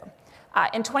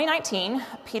In 2019,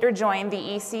 Peter joined the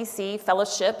ECC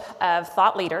Fellowship of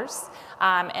Thought Leaders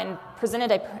and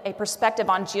presented a perspective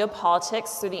on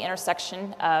geopolitics through the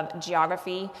intersection of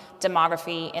geography,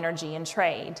 demography, energy, and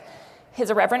trade. His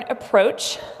irreverent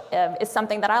approach is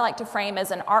something that I like to frame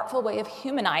as an artful way of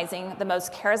humanizing the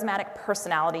most charismatic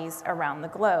personalities around the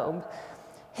globe.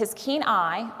 His keen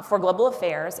eye for global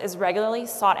affairs is regularly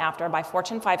sought after by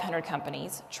Fortune 500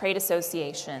 companies, trade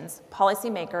associations,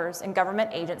 policymakers, and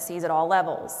government agencies at all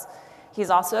levels. He's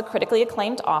also a critically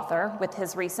acclaimed author with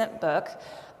his recent book,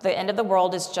 The End of the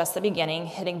World is Just the Beginning,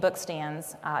 hitting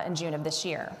bookstands in June of this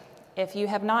year. If you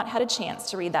have not had a chance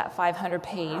to read that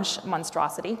 500-page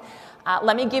monstrosity,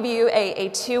 let me give you a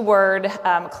two-word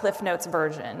Cliff Notes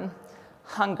version: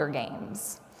 Hunger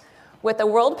Games. With a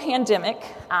world pandemic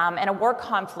and a war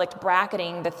conflict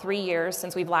bracketing the 3 years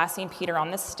since we've last seen Peter on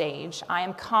this stage, I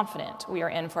am confident we are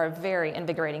in for a very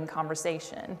invigorating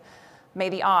conversation. May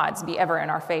the odds be ever in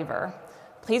our favor.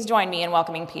 Please join me in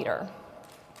welcoming Peter.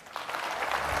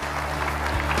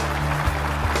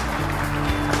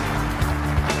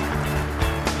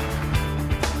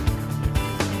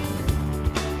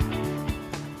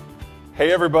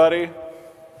 Hey everybody,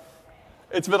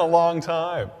 it's been a long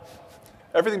time.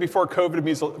 Everything before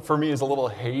COVID for me is a little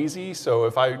hazy, so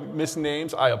if I miss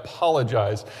names, I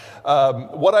apologize.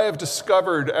 What I have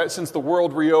discovered since the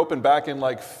world reopened back in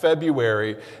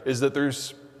February is that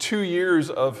there's 2 years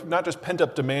of not just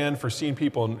pent-up demand for seeing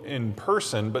people in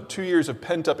person, but 2 years of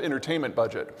pent-up entertainment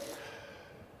budget.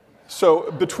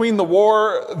 So between the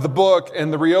war, the book,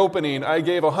 and the reopening, I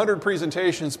gave 100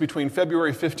 presentations between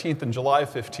February 15th and July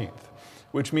 15th,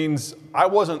 which means I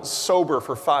wasn't sober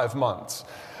for 5 months.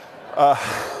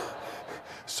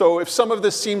 So if some of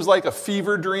this seems like a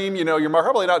fever dream, you're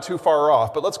probably not too far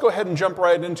off, but let's go ahead and jump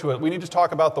right into it. We need to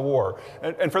talk about the war.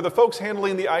 And for the folks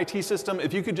handling the IT system,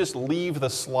 if you could just leave the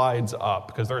slides up,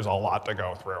 because there's a lot to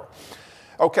go through.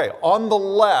 Okay, on the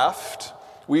left,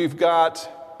 we've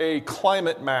got a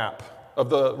climate map of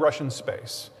the Russian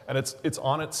space, and it's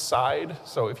on its side,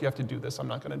 so if you have to do this, I'm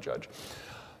not going to judge.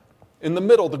 In the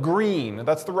middle, the green,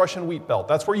 that's the Russian wheat belt.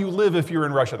 That's where you live if you're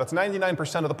in Russia. That's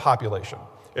 99% of the population.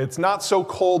 It's not so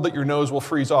cold that your nose will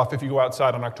freeze off if you go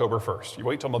outside on October 1st. You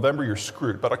wait till November, you're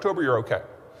screwed, but October, you're okay.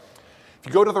 If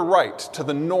you go to the right, to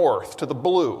the north, to the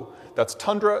blue, that's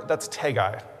tundra, that's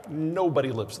Tegai.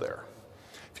 Nobody lives there.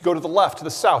 If you go to the left, to the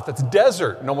south, that's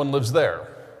desert. No one lives there.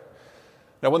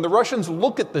 Now, when the Russians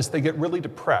look at this, they get really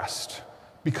depressed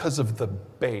because of the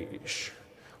beige.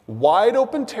 Wide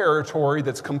open territory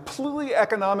that's completely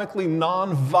economically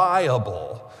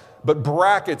non-viable, but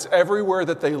brackets everywhere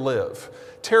that they live.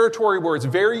 Territory where it's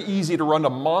very easy to run a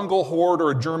Mongol horde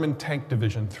or a German tank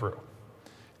division through.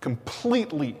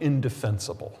 Completely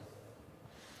indefensible.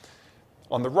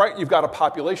 On the right, you've got a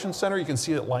population center. You can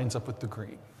see it lines up with the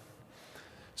green.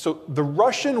 So the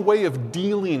Russian way of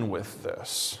dealing with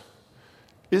this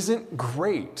isn't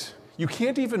great. You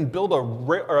can't even build a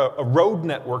road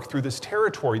network through this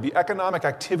territory. The economic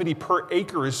activity per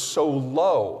acre is so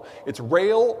low. It's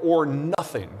rail or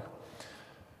nothing.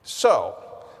 So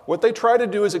what they try to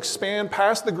do is expand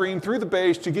past the green through the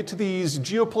beige to get to these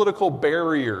geopolitical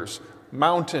barriers,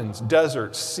 mountains,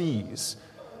 deserts, seas,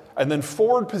 and then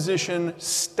forward position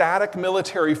static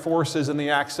military forces in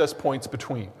the access points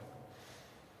between.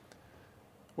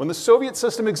 When the Soviet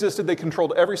system existed, they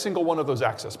controlled every single one of those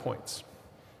access points.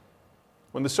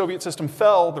 When the Soviet system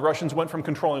fell, the Russians went from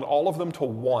controlling all of them to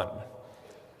one.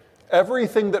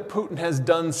 Everything that Putin has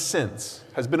done since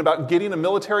has been about getting a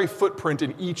military footprint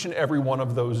in each and every one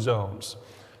of those zones.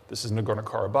 This is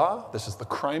Nagorno-Karabakh, this is the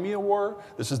Crimea War,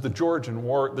 this is the Georgian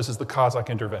War, this is the Kazakh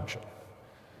intervention.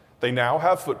 They now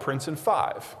have footprints in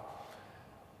 5.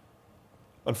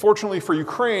 Unfortunately for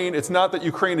Ukraine, it's not that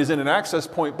Ukraine is in an access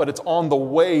point, but it's on the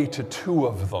way to 2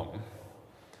 of them.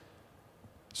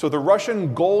 So the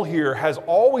Russian goal here has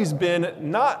always been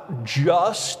not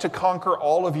just to conquer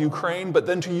all of Ukraine, but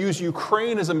then to use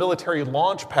Ukraine as a military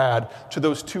launch pad to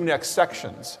those 2 next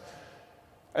sections.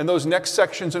 And those next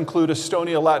sections include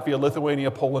Estonia, Latvia, Lithuania,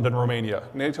 Poland, and Romania,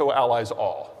 NATO allies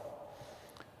all.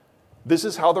 This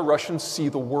is how the Russians see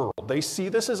the world. They see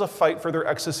this as a fight for their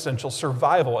existential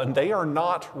survival, and they are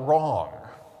not wrong.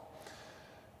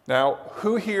 Now,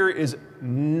 who here is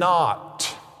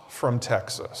not from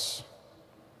Texas?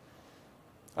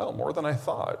 Oh, more than I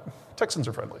thought. Texans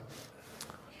are friendly.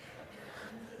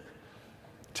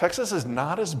 Texas is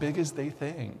not as big as they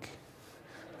think.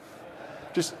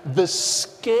 Just the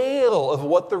scale of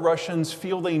what the Russians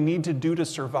feel they need to do to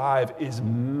survive is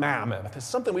mammoth. It's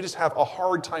something we just have a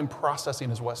hard time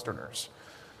processing as Westerners.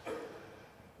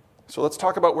 So let's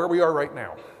talk about where we are right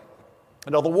now.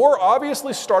 Now, the war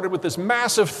obviously started with this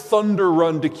massive thunder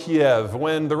run to Kiev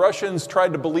when the Russians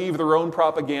tried to believe their own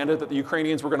propaganda that the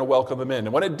Ukrainians were going to welcome them in.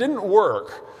 And when it didn't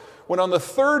work, when on the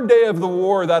third day of the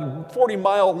war, that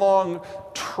 40-mile-long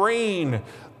train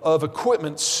of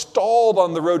equipment stalled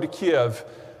on the road to Kiev,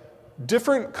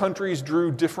 different countries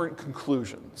drew different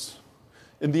conclusions.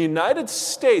 In the United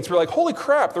States, we're like, holy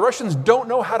crap, the Russians don't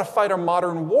know how to fight a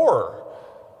modern war.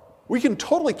 We can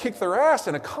totally kick their ass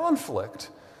in a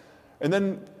conflict. And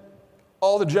then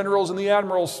all the generals and the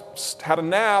admirals had a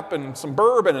nap and some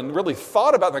bourbon and really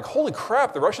thought about it, like, holy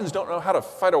crap, the Russians don't know how to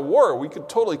fight a war. We could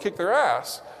totally kick their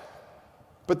ass.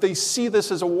 But they see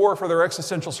this as a war for their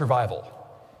existential survival,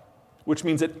 which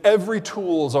means that every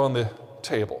tool is on the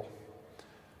table.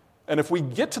 And if we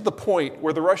get to the point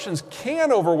where the Russians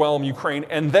can overwhelm Ukraine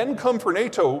and then come for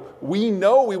NATO, we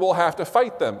know we will have to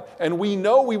fight them. And we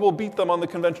know we will beat them on the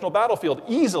conventional battlefield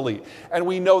easily. And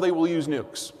we know they will use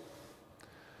nukes.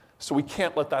 So we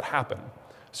can't let that happen.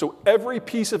 So every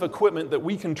piece of equipment that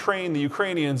we can train the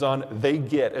Ukrainians on, they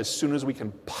get as soon as we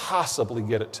can possibly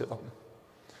get it to them.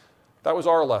 That was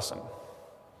our lesson.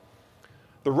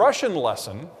 The Russian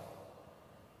lesson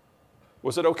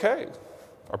was that, okay,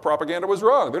 our propaganda was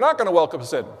wrong. They're not going to welcome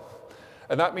us in.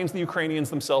 And that means the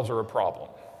Ukrainians themselves are a problem.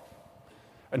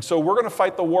 And so we're going to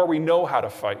fight the war we know how to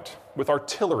fight with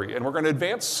artillery. And we're going to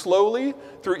advance slowly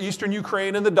through eastern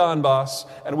Ukraine and the Donbass.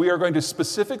 And we are going to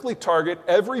specifically target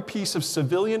every piece of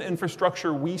civilian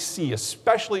infrastructure we see,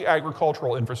 especially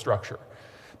agricultural infrastructure.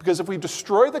 Because if we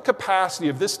destroy the capacity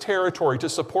of this territory to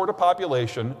support a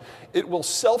population, it will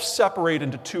self-separate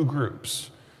into two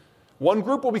groups. One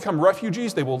group will become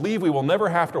refugees. They will leave. We will never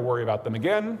have to worry about them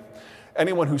again.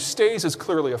 Anyone who stays is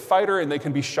clearly a fighter, and they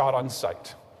can be shot on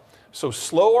sight. So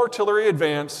slow artillery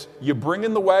advance, you bring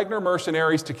in the Wagner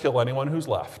mercenaries to kill anyone who's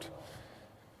left.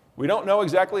 We don't know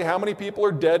exactly how many people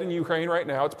are dead in Ukraine right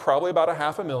now. It's probably about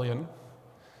 500,000.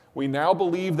 We now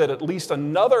believe that at least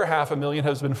another 500,000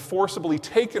 has been forcibly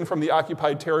taken from the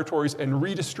occupied territories and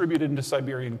redistributed into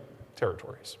Siberian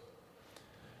territories.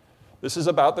 This is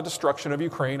about the destruction of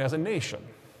Ukraine as a nation.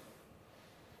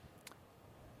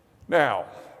 Now,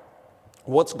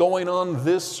 what's going on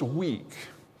this week?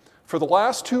 For the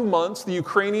last 2 months, the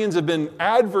Ukrainians have been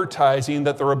advertising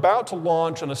that they're about to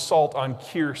launch an assault on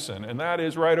Kherson, and that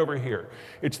is right over here.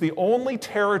 It's the only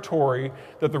territory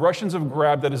that the Russians have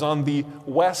grabbed that is on the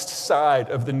west side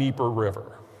of the Dnieper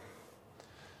River.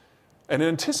 And in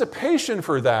anticipation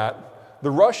for that,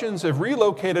 the Russians have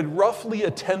relocated roughly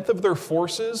 1/10 of their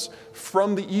forces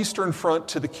from the eastern front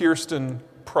to the Kherson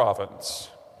province.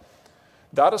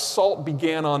 That assault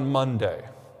began on Monday.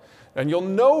 And you'll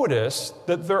notice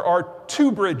that there are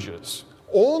 2 bridges,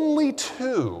 only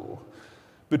 2,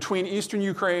 between eastern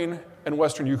Ukraine and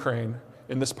western Ukraine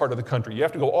in this part of the country. You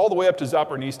have to go all the way up to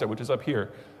Zaporizhzhia, which is up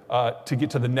here, to get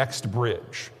to the next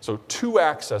bridge. So 2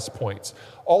 access points.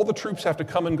 All the troops have to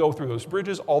come and go through those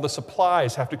bridges. All the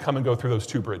supplies have to come and go through those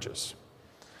 2 bridges.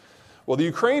 Well, the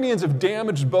Ukrainians have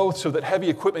damaged both so that heavy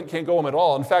equipment can't go them at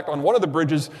all. In fact, on one of the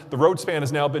bridges, the road span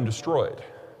has now been destroyed.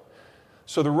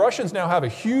 So the Russians now have a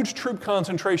huge troop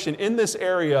concentration in this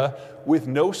area with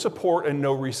no support and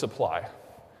no resupply.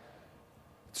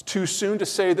 It's too soon to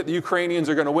say that the Ukrainians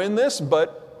are going to win this,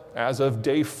 but as of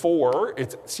day 4,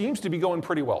 it seems to be going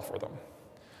pretty well for them.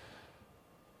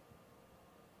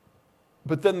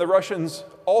 But then the Russians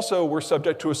also were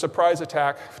subject to a surprise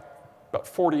attack about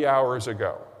 40 hours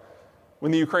ago,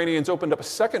 when the Ukrainians opened up a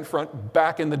second front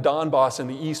back in the Donbass in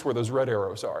the east where those red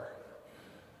arrows are.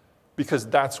 Because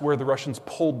that's where the Russians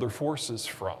pulled their forces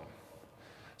from.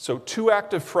 So 2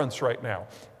 active fronts right now.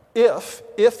 If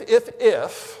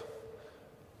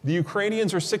the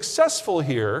Ukrainians are successful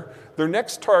here, their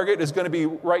next target is going to be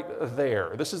right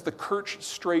there. This is the Kerch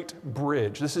Strait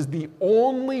Bridge. This is the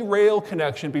only rail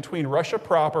connection between Russia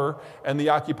proper and the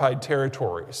occupied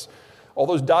territories. All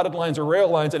those dotted lines are rail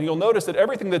lines, and you'll notice that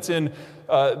everything that's in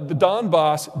the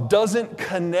Donbass doesn't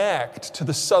connect to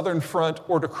the southern front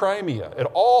or to Crimea. It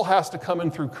all has to come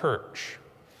in through Kerch.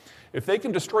 If they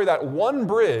can destroy that one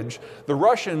bridge, the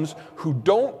Russians, who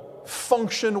don't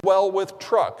function well with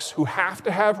trucks, who have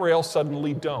to have rail,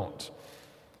 suddenly don't.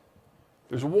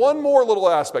 There's one more little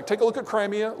aspect. Take a look at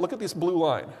Crimea. Look at this blue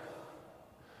line.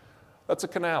 That's a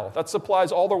canal. That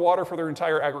supplies all their water for their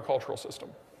entire agricultural system.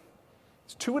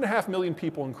 It's 2.5 million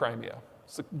people in Crimea.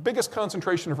 It's the biggest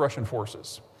concentration of Russian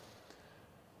forces.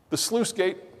 The sluice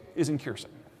gate is in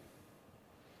Kherson.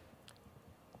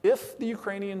 If the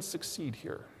Ukrainians succeed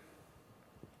here,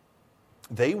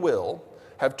 they will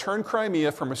have turned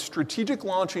Crimea from a strategic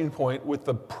launching point with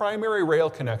the primary rail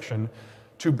connection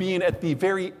to being at the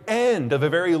very end of a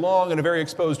very long and a very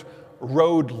exposed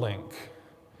road link.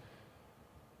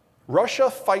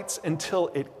 Russia fights until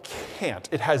it can't.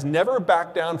 It has never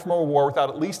backed down from a war without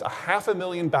at least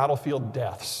 500,000 battlefield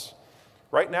deaths.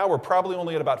 Right now, we're probably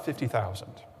only at about 50,000.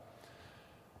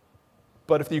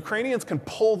 But if the Ukrainians can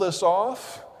pull this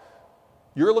off,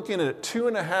 you're looking at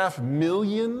 2.5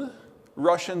 million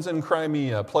Russians in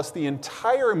Crimea, plus the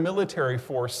entire military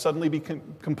force suddenly be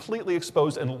completely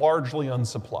exposed and largely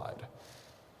unsupplied.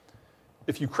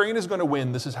 If Ukraine is going to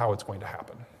win, this is how it's going to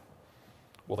happen.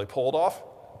 Will they pull it off?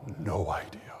 No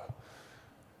idea.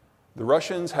 The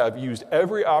Russians have used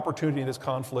every opportunity in this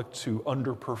conflict to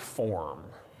underperform.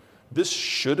 This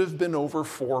should have been over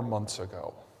 4 months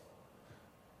ago.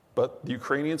 But the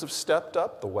Ukrainians have stepped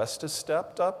up, the West has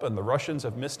stepped up, and the Russians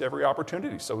have missed every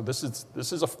opportunity. So this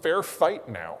is a fair fight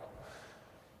now.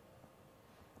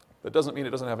 That doesn't mean it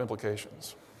doesn't have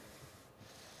implications.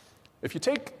 If you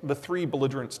take the three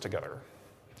belligerents together,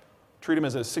 treat them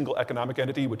as a single economic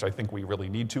entity, which I think we really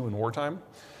need to in wartime,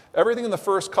 everything in the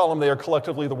first column, they are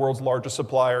collectively the world's largest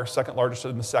supplier, second largest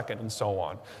in the second, and so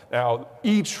on. Now,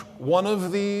 each one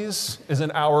of these is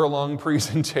an hour-long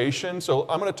presentation, so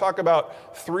I'm going to talk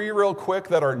about three real quick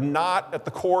that are not at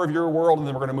the core of your world, and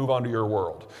then we're going to move on to your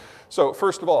world. So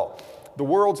first of all, the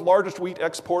world's largest wheat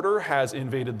exporter has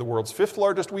invaded the world's fifth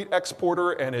largest wheat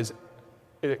exporter and is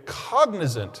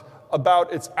cognizant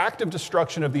about its active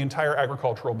destruction of the entire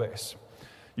agricultural base.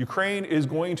 Ukraine is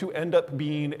going to end up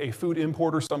being a food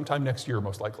importer sometime next year,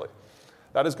 most likely.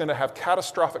 That is going to have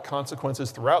catastrophic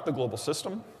consequences throughout the global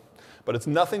system, but it's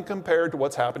nothing compared to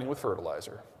what's happening with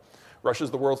fertilizer. Russia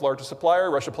is the world's largest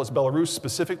supplier. Russia plus Belarus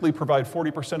specifically provide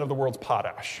 40% of the world's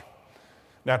potash.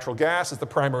 Natural gas is the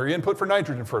primary input for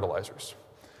nitrogen fertilizers.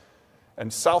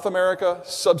 And South America,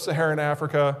 Sub-Saharan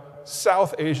Africa,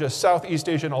 South Asia, Southeast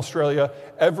Asia, and Australia,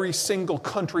 every single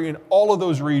country in all of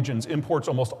those regions imports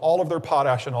almost all of their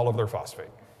potash and all of their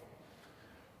phosphate.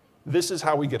 This is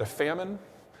how we get a famine.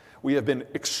 We have been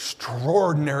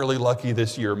extraordinarily lucky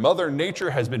this year. Mother Nature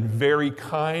has been very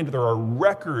kind. There are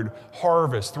record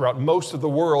harvests throughout most of the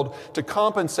world to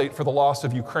compensate for the loss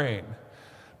of Ukraine.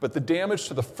 But the damage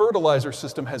to the fertilizer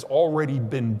system has already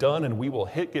been done, and we will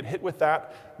get hit with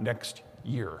that next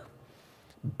year.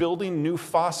 Building new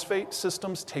phosphate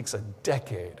systems takes a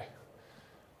decade.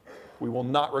 We will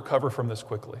not recover from this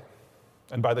quickly.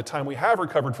 And by the time we have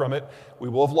recovered from it, we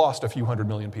will have lost a few 100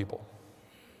 million people.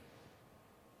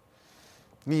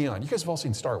 Neon. You guys have all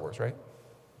seen Star Wars, right?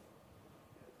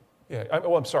 Yeah.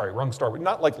 I'm sorry, wrong Star Wars.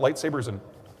 Not like lightsabers,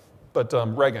 but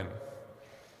Reagan.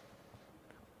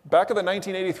 Back at the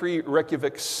 1983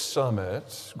 Reykjavik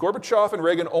summit, Gorbachev and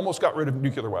Reagan almost got rid of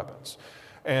nuclear weapons.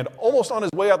 And almost on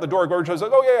his way out the door, Gorbachev's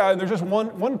like, oh yeah, and there's just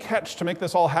one catch to make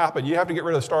this all happen. You have to get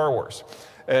rid of Star Wars.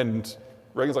 And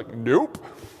Reagan's like, nope.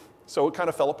 So it kind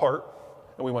of fell apart,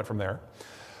 and we went from there.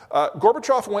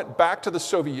 Gorbachev went back to the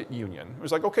Soviet Union. It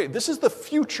was like, okay, this is the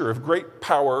future of great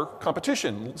power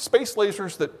competition, space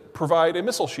lasers that provide a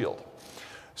missile shield.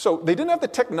 So they didn't have the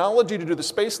technology to do the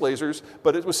space lasers,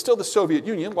 but it was still the Soviet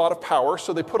Union, a lot of power,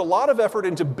 so they put a lot of effort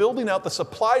into building out the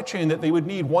supply chain that they would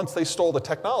need once they stole the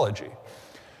technology.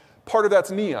 Part of that's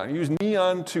neon. You use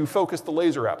neon to focus the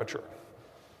laser aperture.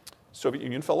 Soviet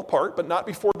Union fell apart, but not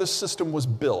before this system was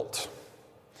built.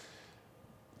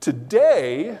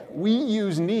 Today, we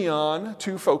use neon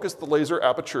to focus the laser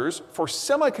apertures for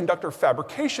semiconductor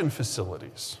fabrication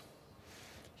facilities.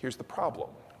 Here's the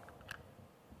problem.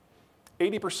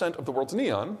 80% of the world's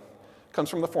neon comes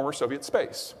from the former Soviet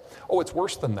space. Oh, it's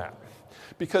worse than that.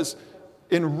 Because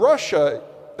in Russia,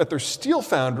 at their steel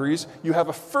foundries, you have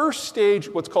a first stage,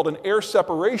 what's called an air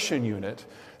separation unit,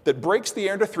 that breaks the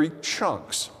air into three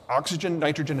chunks: oxygen,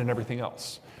 nitrogen, and everything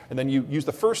else. And then you use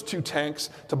the first two tanks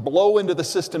to blow into the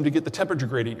system to get the temperature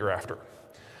gradient you're after.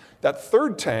 That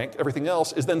third tank, everything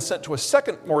else, is then sent to a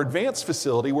second, more advanced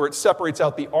facility where it separates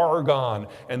out the argon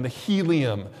and the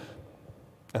helium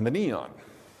and the neon.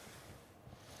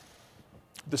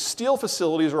 The steel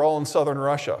facilities are all in southern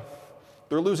Russia.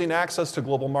 They're losing access to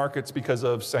global markets because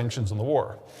of sanctions and the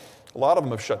war. A lot of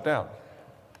them have shut down.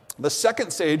 The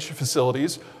second stage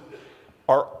facilities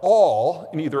are all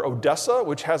in either Odessa,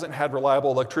 which hasn't had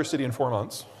reliable electricity in 4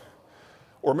 months,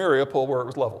 or Mariupol, where it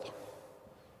was leveled.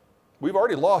 We've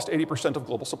already lost 80% of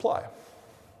global supply,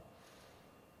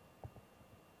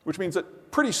 which means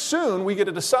that pretty soon we get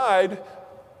to decide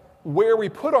where we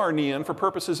put our neon for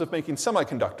purposes of making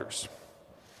semiconductors.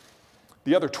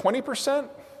 The other 20%,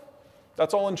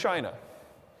 that's all in China.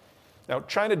 Now,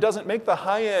 China doesn't make the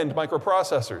high-end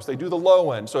microprocessors. They do the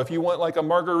low-end. So if you want like a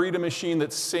margarita machine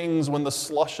that sings when the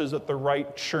slush is at the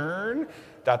right churn,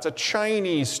 that's a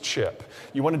Chinese chip.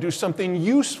 You want to do something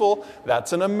useful,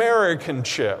 that's an American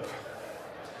chip.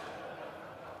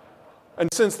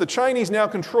 And since the Chinese now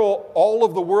control all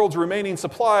of the world's remaining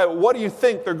supply, what do you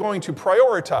think they're going to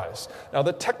prioritize? Now,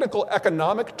 the technical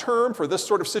economic term for this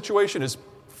sort of situation is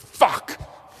fuck.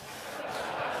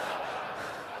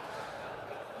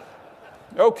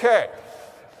 Okay,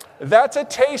 that's a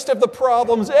taste of the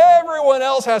problems everyone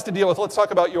else has to deal with. Let's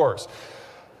talk about yours.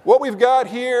 What we've got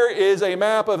here is a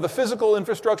map of the physical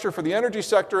infrastructure for the energy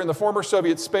sector in the former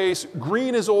Soviet space.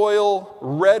 Green is oil,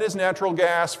 red is natural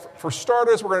gas. For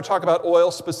starters, we're going to talk about oil,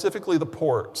 specifically the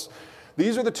ports.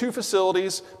 These are the two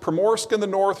facilities, Primorsk in the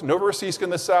north, Novorossiysk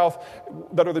in the south,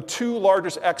 that are the two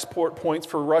largest export points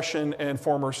for Russian and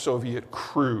former Soviet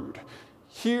crude.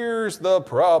 Here's the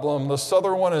problem. The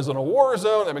southern one is in a war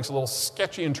zone. That makes it a little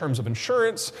sketchy in terms of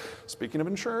insurance. Speaking of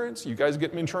insurance, you guys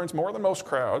get insurance more than most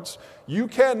crowds. You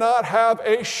cannot have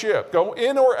a ship go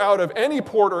in or out of any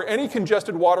port or any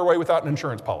congested waterway without an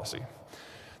insurance policy.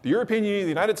 The European Union and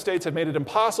the United States have made it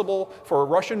impossible for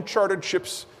Russian chartered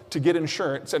ships to get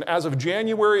insurance. And as of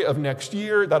January of next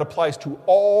year, that applies to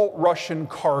all Russian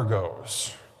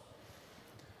cargoes.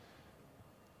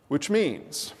 Which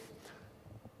means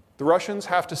the Russians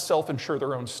have to self-insure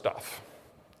their own stuff.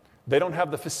 They don't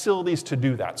have the facilities to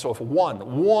do that. So if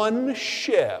one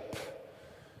ship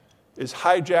is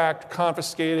hijacked,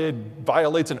 confiscated,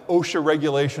 violates an OSHA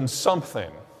regulation, something,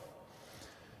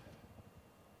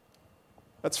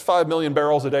 that's 5 million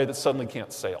barrels a day that suddenly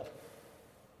can't sail.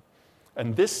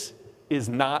 And this is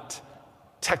not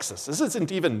Texas. This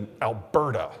isn't even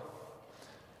Alberta.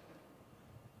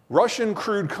 Russian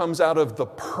crude comes out of the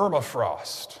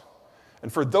permafrost.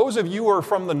 And for those of you who are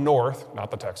from the north, not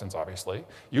the Texans obviously,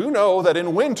 you know that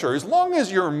in winter, as long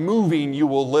as you're moving, you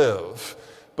will live.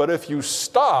 But if you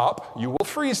stop, you will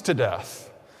freeze to death.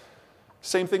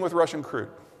 Same thing with Russian crude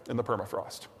in the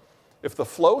permafrost. If the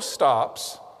flow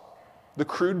stops, the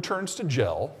crude turns to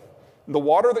gel, and the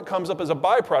water that comes up as a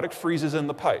byproduct freezes in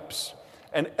the pipes.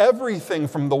 And everything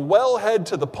from the wellhead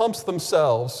to the pumps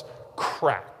themselves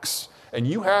cracks. And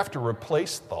you have to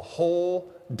replace the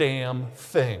whole damn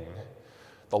thing.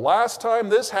 The last time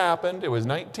this happened, it was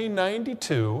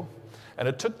 1992, and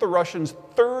it took the Russians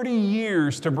 30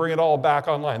 years to bring it all back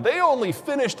online. They only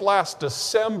finished last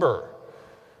December.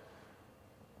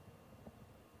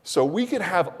 So we could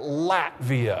have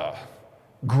Latvia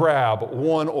grab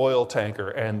one oil tanker,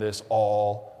 and this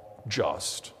all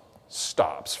just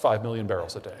stops. 5 million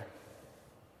barrels a day.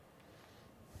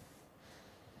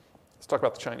 Let's talk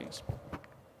about the Chinese.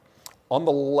 On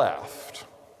the left,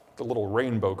 the little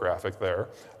rainbow graphic there,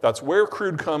 that's where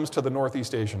crude comes to the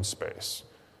Northeast Asian space.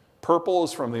 Purple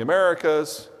is from the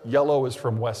Americas, yellow is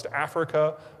from West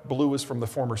Africa, blue is from the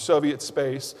former Soviet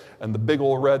space, and the big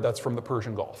old red, that's from the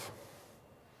Persian Gulf.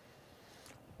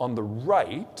 On the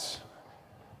right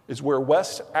is where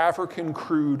West African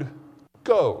crude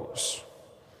goes.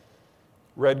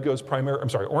 Orange goes,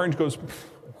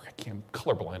 I'm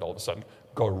colorblind all of a sudden.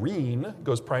 Green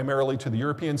goes primarily to the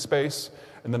European space,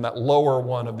 and then that lower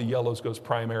one of the yellows goes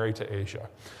primary to Asia.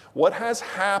 What has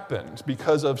happened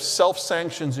because of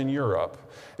self-sanctions in Europe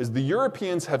is the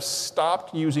Europeans have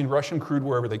stopped using Russian crude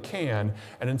wherever they can,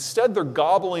 and instead they're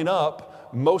gobbling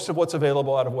up most of what's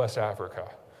available out of West Africa.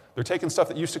 They're taking stuff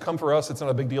that used to come for us. It's not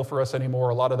a big deal for us anymore.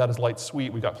 A lot of that is light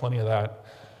sweet. We got plenty of that.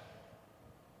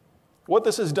 What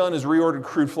this has done is reordered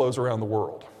crude flows around the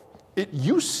world. It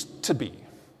used to be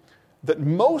that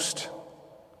most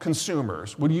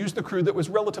consumers would use the crude that was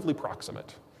relatively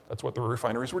proximate. That's what the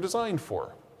refineries were designed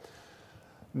for.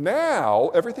 Now,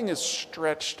 everything is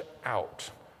stretched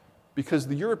out because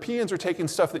the Europeans are taking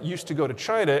stuff that used to go to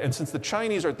China, and since the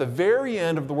Chinese are at the very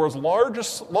end of the world's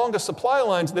longest supply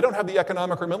lines, they don't have the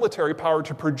economic or military power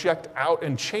to project out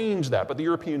and change that, but the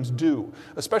Europeans do,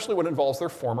 especially when it involves their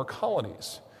former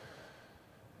colonies.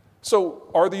 So,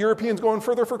 are the Europeans going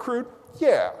further for crude?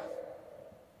 Yeah.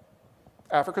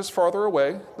 Africa's farther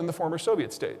away than the former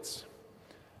Soviet states.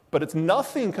 But it's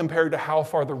nothing compared to how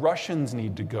far the Russians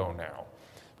need to go now,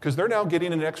 because they're now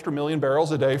getting an extra 1 million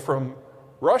barrels a day from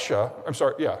Russia.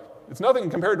 It's nothing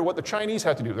compared to what the Chinese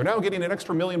have to do. They're now getting an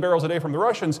extra 1 million barrels a day from the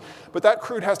Russians, but that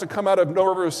crude has to come out of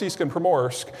Novorossiysk and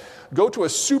Primorsk, go to a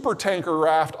supertanker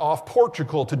raft off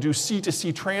Portugal to do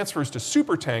sea-to-sea transfers to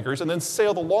supertankers, and then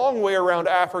sail the long way around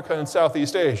Africa and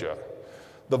Southeast Asia.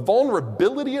 The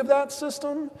vulnerability of that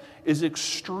system is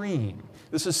extreme.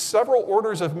 This is several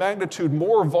orders of magnitude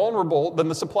more vulnerable than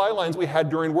the supply lines we had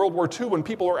during World War II when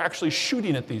people were actually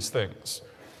shooting at these things.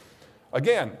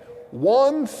 Again,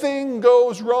 one thing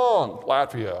goes wrong,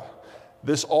 Latvia,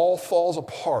 this all falls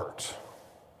apart.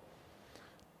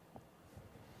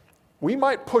 We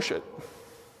might push it.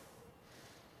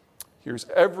 Here's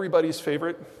everybody's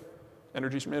favorite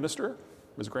energy minister,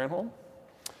 Ms. Granholm.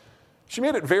 She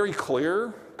made it very clear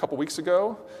a couple weeks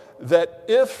ago that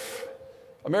if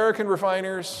American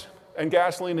refiners and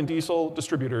gasoline and diesel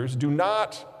distributors do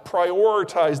not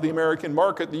prioritize the American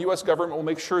market, the US government will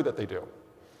make sure that they do.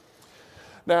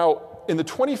 Now, in the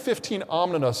 2015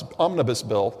 omnibus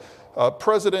bill,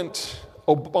 President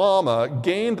Obama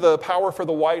gained the power for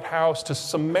the White House to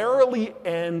summarily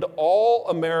end all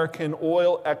American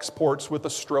oil exports with the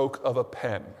stroke of a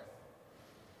pen.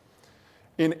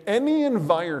 In any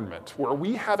environment where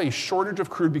we have a shortage of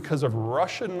crude because of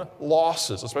Russian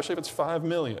losses, especially if it's 5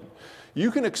 million, you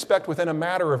can expect within a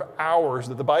matter of hours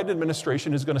that the Biden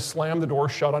administration is going to slam the door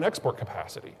shut on export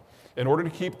capacity in order to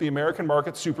keep the American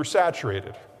market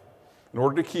supersaturated, in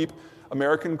order to keep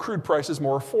American crude prices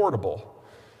more affordable.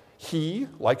 He,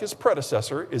 like his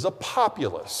predecessor, is a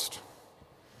populist.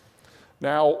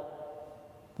 Now,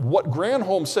 what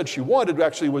Granholm said she wanted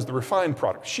actually was the refined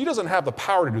product. She doesn't have the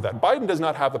power to do that. Biden does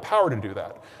not have the power to do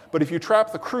that. But if you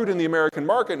trap the crude in the American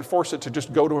market and force it to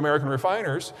just go to American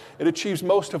refiners, it achieves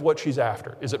most of what she's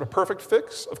after. Is it a perfect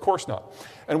fix? Of course not.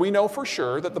 And we know for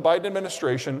sure that the Biden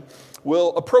administration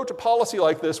will approach a policy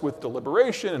like this with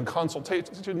deliberation and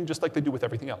consultation, just like they do with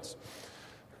everything else.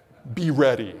 Be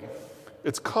ready.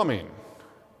 It's coming.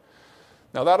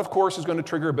 Now that, of course, is going to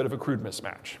trigger a bit of a crude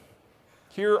mismatch.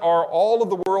 Here are all of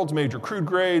the world's major crude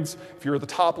grades. If you're at the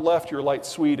top left, you're light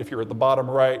sweet. If you're at the bottom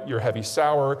right, you're heavy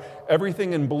sour.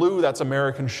 Everything in blue, that's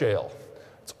American shale.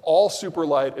 It's all super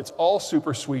light. It's all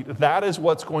super sweet. That is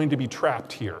what's going to be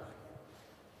trapped here.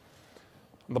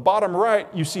 On the bottom right,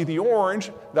 you see the orange.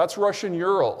 That's Russian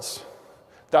Urals.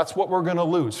 That's what we're going to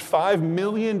lose. 5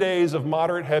 million days of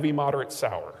moderate heavy, moderate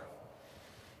sour.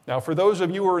 Now, for those of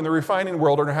you who are in the refining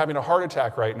world and are having a heart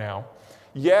attack right now,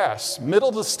 yes, middle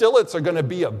distillates are going to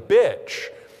be a bitch.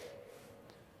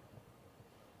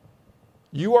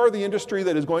 You are the industry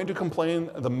that is going to complain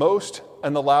the most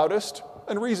and the loudest,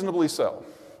 and reasonably so.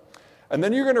 And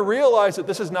then you're going to realize that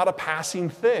this is not a passing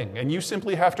thing, and you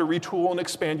simply have to retool and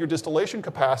expand your distillation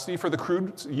capacity for the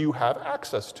crude you have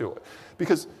access to it.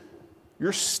 Because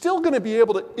you're still going to be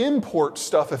able to import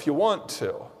stuff if you want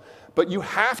to, but you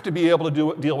have to be able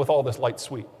to deal with all this light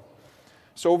sweet.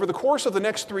 So over the course of the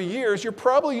next 3 years, you're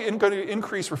probably going to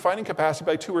increase refining capacity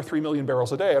by 2 or 3 million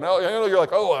barrels a day. And I know you're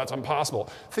like, oh, that's impossible.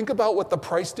 Think about what the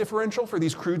price differential for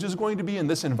these crudes is going to be in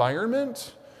this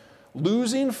environment.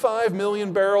 Losing 5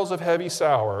 million barrels of heavy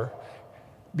sour,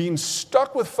 being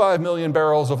stuck with 5 million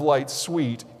barrels of light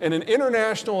sweet in an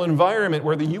international environment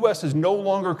where the US is no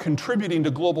longer contributing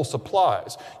to global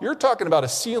supplies. You're talking about a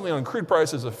ceiling on crude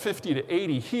prices of 50 to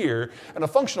 80 here and a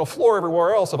functional floor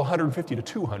everywhere else of 150 to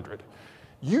 200.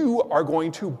 You are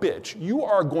going to bitch, you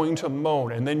are going to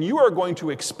moan, and then you are going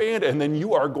to expand, and then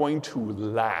you are going to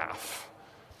laugh.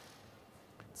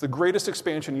 It's the greatest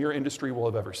expansion your industry will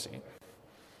have ever seen.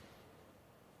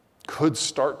 Could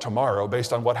start tomorrow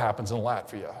based on what happens in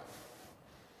Latvia.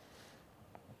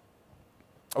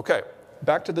 Okay,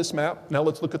 back to this map. Now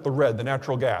let's look at the red, the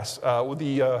natural gas.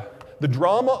 The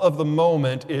drama of the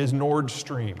moment is Nord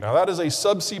Stream. Now that is a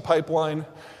subsea pipeline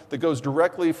that goes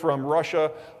directly from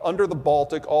Russia under the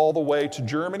Baltic all the way to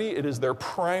Germany. It is their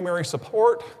primary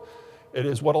support. It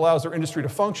is what allows their industry to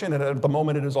function, and at the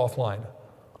moment it is offline.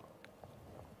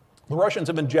 The Russians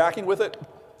have been jacking with it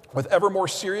with ever more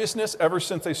seriousness ever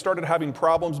since they started having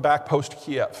problems back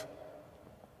post-Kiev.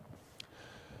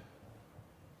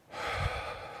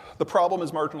 The problem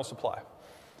is marginal supply.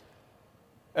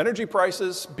 Energy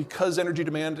prices, because energy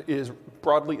demand is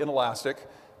broadly inelastic,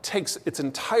 takes its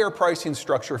entire pricing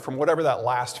structure from whatever that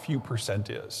last few percent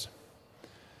is.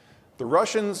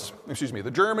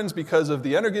 The Germans, because of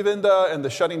the Energiewende and the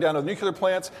shutting down of nuclear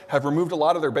plants, have removed a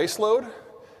lot of their base load.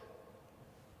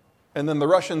 And then the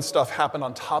Russian stuff happened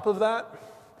on top of that.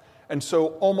 And so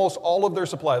almost all of their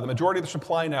supply, the majority of their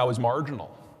supply now is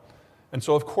marginal. And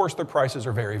so of course their prices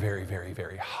are very, very, very,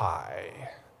 very high.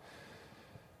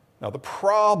 Now the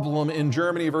problem in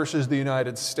Germany versus the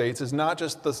United States is not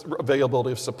just the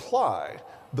availability of supply.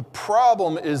 The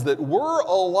problem is that we're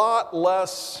a lot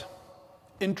less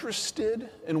interested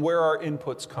in where our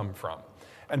inputs come from.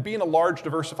 And being a large,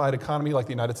 diversified economy like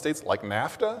the United States, like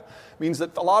NAFTA, means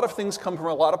that a lot of things come from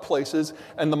a lot of places,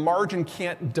 and the margin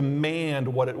can't demand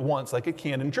what it wants like it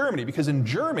can in Germany. Because in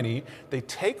Germany, they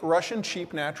take Russian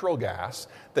cheap natural gas,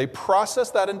 they process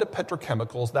that into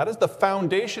petrochemicals. That is the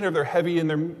foundation of their heavy and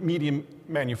their medium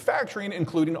manufacturing,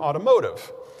 including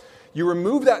automotive. You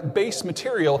remove that base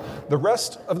material, the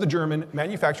rest of the German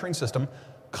manufacturing system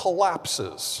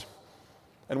collapses.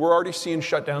 And we're already seeing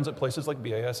shutdowns at places like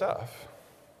BASF.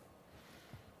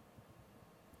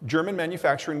 German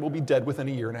manufacturing will be dead within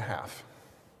a year and a half.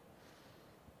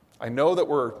 I know that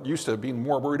we're used to being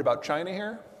more worried about China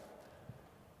here,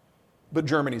 but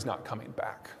Germany's not coming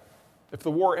back. If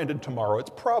the war ended tomorrow,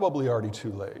 it's probably already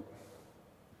too late.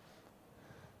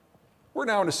 We're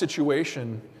now in a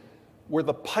situation where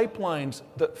the pipelines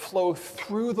that flow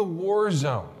through the war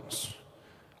zones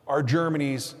are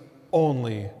Germany's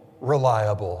only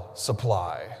reliable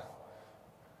supply.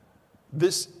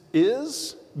 This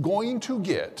is going to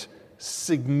get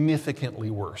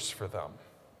significantly worse for them.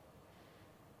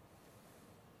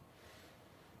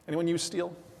 Anyone use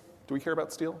steel? Do we care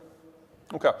about steel?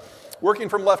 Okay. Working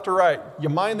from left to right, you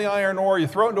mine the iron ore, you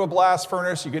throw it into a blast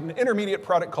furnace, you get an intermediate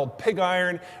product called pig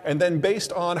iron, and then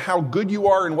based on how good you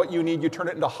are and what you need, you turn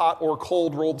it into hot or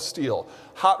cold rolled steel.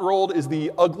 Hot rolled is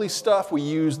the ugly stuff. We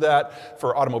use that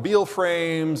for automobile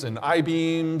frames and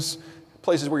I-beams,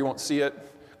 places where you won't see it.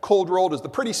 Cold rolled is the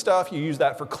pretty stuff. You use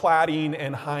that for cladding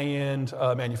and high-end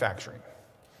manufacturing.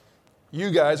 You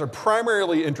guys are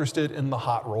primarily interested in the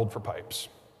hot rolled for pipes.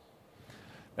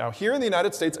 Now, here in the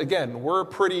United States, again, we're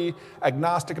pretty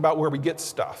agnostic about where we get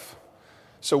stuff.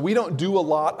 So we don't do a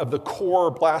lot of the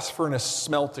core blast furnace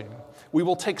smelting. We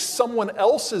will take someone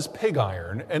else's pig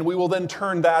iron, and we will then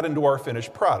turn that into our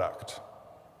finished product.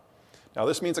 Now,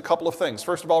 this means a couple of things.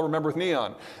 First of all, remember with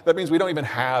neon, that means we don't even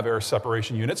have air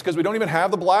separation units because we don't even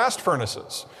have the blast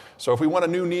furnaces. So if we want a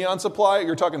new neon supply,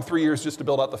 you're talking 3 years just to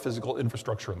build out the physical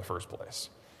infrastructure in the first place.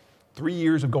 3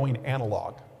 years of going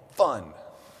analog. Fun.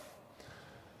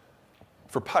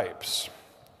 For pipes,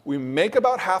 we make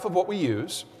about half of what we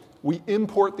use. We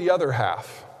import the other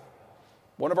half.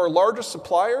 One of our largest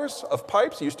suppliers of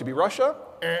pipes used to be Russia.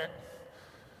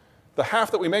 The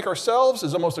half that we make ourselves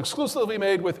is almost exclusively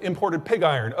made with imported pig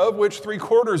iron, of which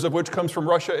 3/4 of which comes from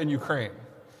Russia and Ukraine.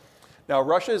 Now,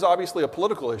 Russia is obviously a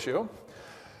political issue.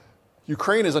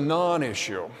 Ukraine is a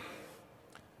non-issue.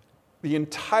 The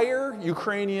entire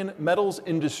Ukrainian metals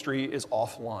industry is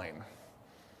offline.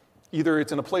 Either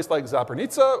it's in a place like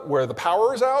Zaporizhzhia, where the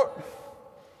power is out,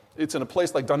 it's in a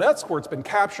place like Donetsk, where it's been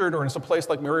captured, or it's a place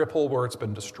like Mariupol, where it's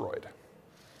been destroyed.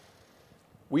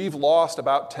 We've lost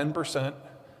about 10%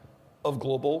 of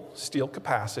global steel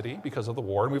capacity because of the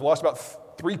war, and we've lost about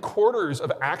 3/4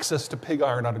 of access to pig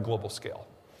iron on a global scale.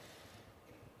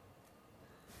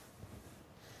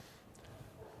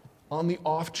 On the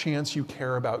off chance you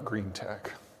care about green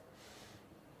tech,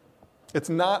 it's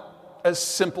not as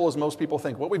simple as most people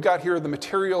think. What we've got here are the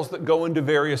materials that go into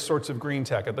various sorts of green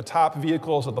tech. At the top,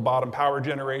 vehicles, at the bottom, power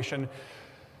generation.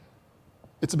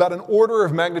 It's about an order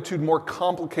of magnitude more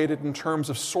complicated in terms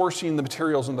of sourcing the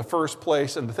materials in the first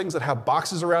place, and the things that have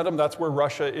boxes around them, that's where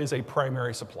Russia is a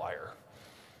primary supplier.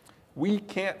 We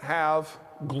can't have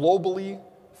globally,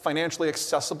 financially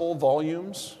accessible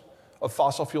volumes of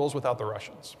fossil fuels without the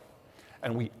Russians.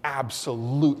 And we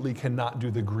absolutely cannot do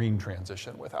the green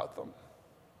transition without them.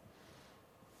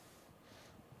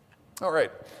 All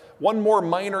right, one more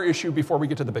minor issue before we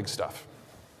get to the big stuff.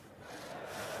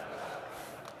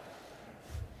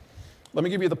 Let me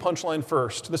give you the punchline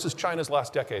first. This is China's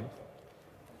last decade.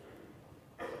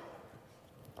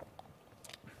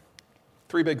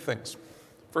 3 big things.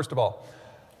 First of all,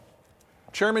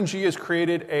 Chairman Xi has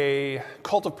created a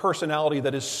cult of personality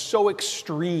that is so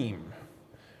extreme,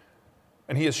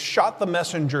 and he has shot the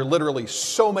messenger literally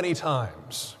so many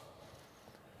times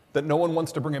that no one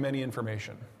wants to bring him any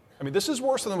information. I mean, this is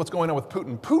worse than what's going on with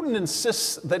Putin. Putin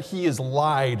insists that he is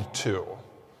lied to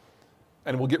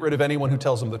and will get rid of anyone who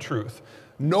tells him the truth.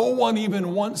 No one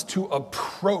even wants to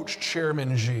approach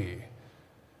Chairman Xi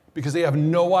because they have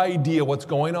no idea what's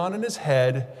going on in his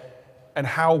head and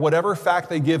how whatever fact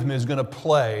they give him is going to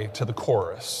play to the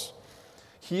chorus.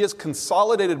 He has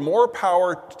consolidated more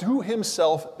power to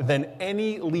himself than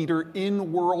any leader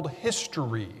in world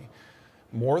history.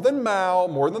 More than Mao,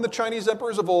 more than the Chinese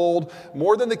emperors of old,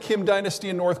 more than the Kim dynasty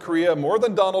in North Korea, more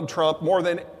than Donald Trump, more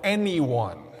than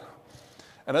anyone.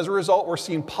 And as a result, we're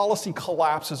seeing policy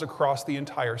collapses across the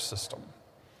entire system.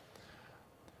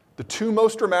 The 2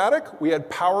 most dramatic, we had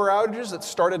power outages that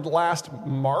started last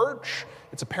March.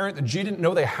 It's apparent that Xi didn't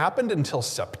know they happened until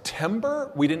September.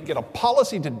 We didn't get a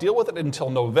policy to deal with it until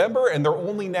November, and they're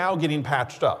only now getting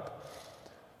patched up.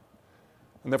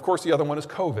 And of course, the other one is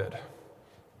COVID.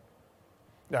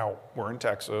 Now, we're in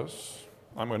Texas.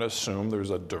 I'm going to assume there's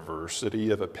a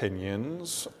diversity of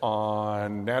opinions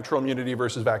on natural immunity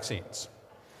versus vaccines.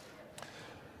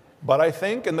 But I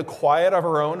think in the quiet of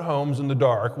our own homes in the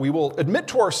dark, we will admit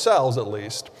to ourselves, at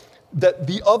least, that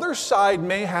the other side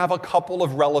may have a couple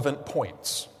of relevant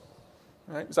points.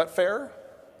 Right? Is that fair?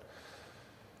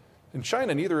 In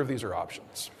China, neither of these are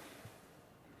options.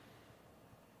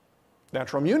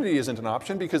 Natural immunity isn't an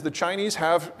option because the Chinese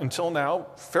have, until now,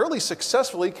 fairly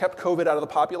successfully kept COVID out of the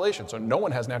population, so no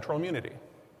one has natural immunity.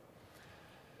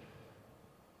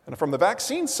 And from the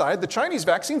vaccine side, the Chinese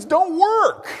vaccines don't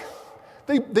work.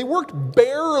 They worked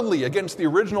barely against the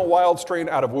original wild strain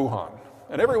out of Wuhan,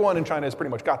 and everyone in China has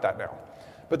pretty much got that now.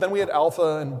 But then we had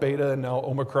Alpha and Beta and now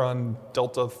Omicron,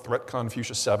 Delta, ThreatCon,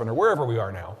 Fuchsia 7, or wherever we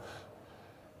are now.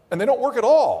 And they don't work at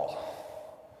all.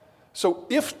 So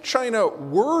if China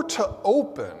were to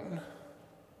open,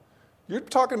 you're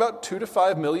talking about 2 to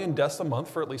 5 million deaths a month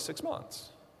for at least 6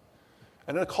 months.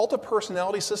 And in a cult of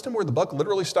personality system where the buck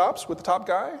literally stops with the top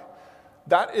guy,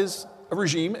 that is a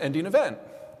regime-ending event.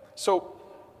 So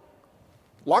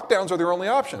lockdowns are their only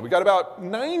option. We got about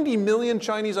 90 million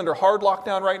Chinese under hard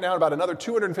lockdown right now, and about another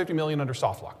 250 million under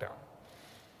soft lockdown.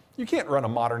 You can't run a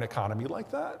modern economy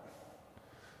like that.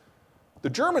 The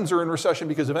Germans are in recession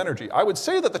because of energy. I would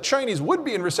say that the Chinese would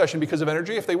be in recession because of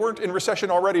energy if they weren't in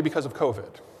recession already because of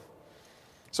COVID.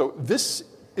 So this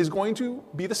is going to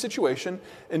be the situation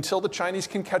until the Chinese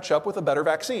can catch up with a better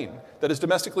vaccine that is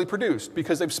domestically produced,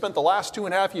 because they've spent the last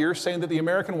 2.5 years saying that the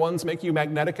American ones make you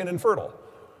magnetic and infertile.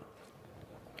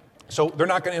 So they're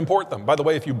not going to import them. By the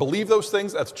way, if you believe those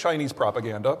things, that's Chinese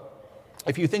propaganda.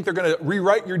 If you think they're going to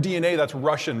rewrite your DNA, that's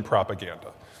Russian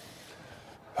propaganda.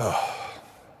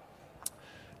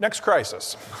 Next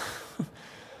crisis.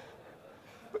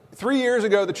 3 years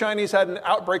ago, the Chinese had an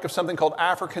outbreak of something called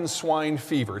African swine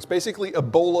fever. It's basically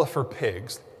Ebola for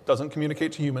pigs. Doesn't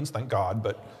communicate to humans, thank God,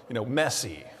 but,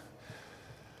 messy.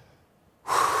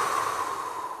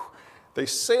 They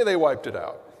say they wiped it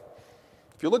out.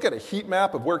 If you look at a heat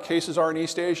map of where cases are in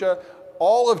East Asia,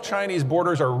 all of Chinese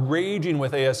borders are raging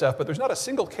with ASF, but there's not a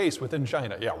single case within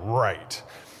China. Yeah, right.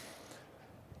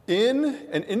 In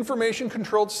an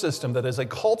information-controlled system that is a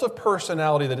cult of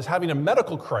personality that is having a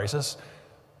medical crisis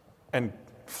and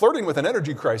flirting with an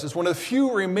energy crisis, one of the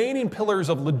few remaining pillars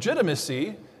of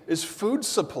legitimacy is food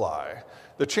supply.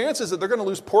 The chances that they're going to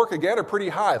lose pork again are pretty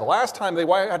high. The last time they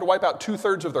had to wipe out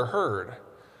 2/3 of their herd.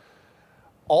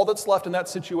 All that's left in that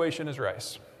situation is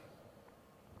rice.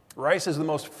 Rice is the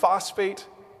most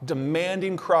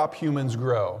phosphate-demanding crop humans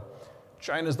grow.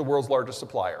 China is the world's largest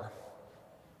supplier.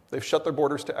 They've shut their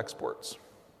borders to exports.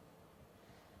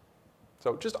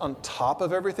 So just on top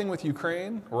of everything with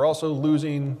Ukraine, we're also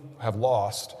have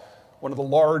lost one of the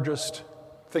largest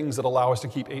things that allow us to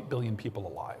keep 8 billion people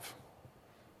alive.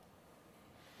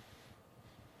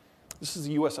 This is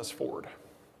the USS Ford.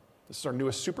 This is our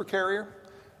newest supercarrier,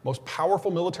 most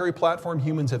powerful military platform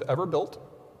humans have ever built.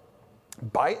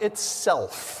 By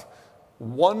itself,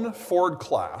 one Ford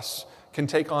class can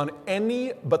take on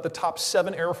any but the top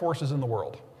 7 air forces in the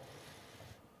world.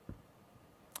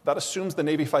 That assumes the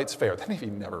Navy fights fair. The Navy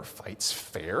never fights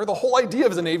fair. The whole idea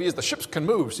of the Navy is the ships can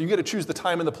move, so you get to choose the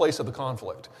time and the place of the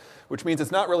conflict, which means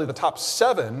it's not really the top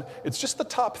 7, it's just the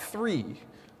top 3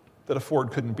 that a Ford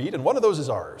couldn't beat, and one of those is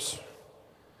ours.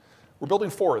 We're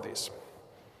building 4 of these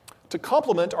to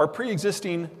complement our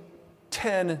pre-existing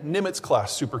 10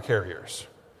 Nimitz-class supercarriers.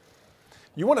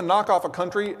 You want to knock off a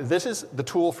country, this is the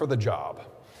tool for the job.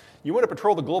 You want to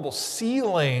patrol the global sea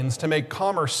lanes to make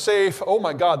commerce safe. Oh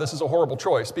my God, this is a horrible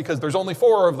choice because there's only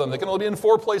 4 of them. They can only be in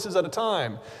 4 places at a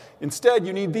time. Instead,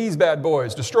 you need these bad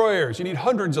boys, destroyers. You need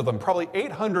hundreds of them, probably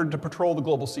 800 to patrol the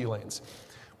global sea lanes.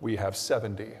 We have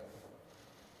 70.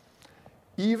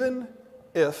 Even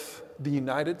if the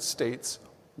United States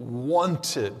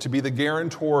wanted to be the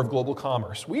guarantor of global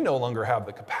commerce, we no longer have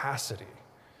the capacity.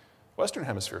 Western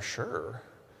Hemisphere, sure,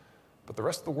 but the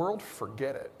rest of the world,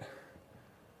 forget it.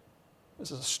 This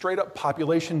is a straight-up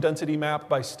population density map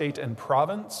by state and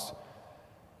province.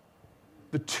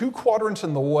 The 2 quadrants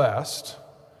in the west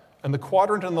and the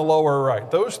quadrant in the lower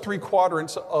right, those 3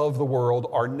 quadrants of the world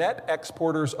are net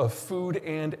exporters of food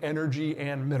and energy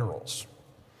and minerals.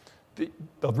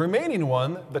 The remaining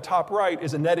one, the top right,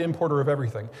 is a net importer of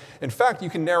everything. In fact, you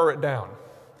can narrow it down.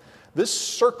 This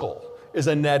circle is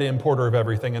a net importer of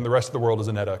everything, and the rest of the world is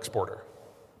a net exporter.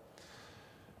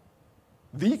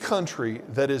 The country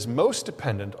that is most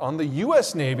dependent on the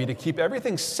US Navy to keep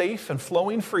everything safe and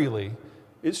flowing freely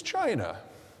is China.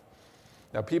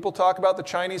 Now, people talk about the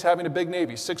Chinese having a big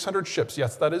navy, 600 ships.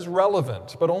 Yes, that is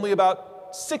relevant, but only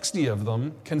about 60 of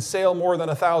them can sail more than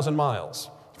 1,000 miles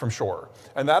from shore.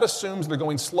 And that assumes they're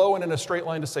going slow and in a straight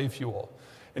line to save fuel.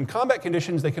 In combat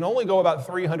conditions, they can only go about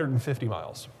 350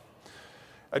 miles.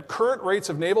 At current rates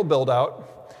of naval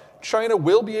build-out, China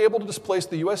will be able to displace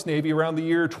the US Navy around the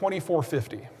year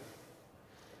 2450.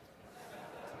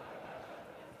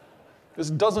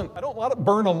 I don't want to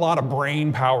burn a lot of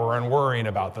brain power on worrying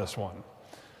about this one.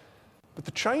 But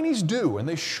the Chinese do, and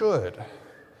they should.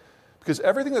 Because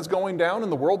everything that's going down in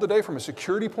the world today from a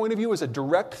security point of view is a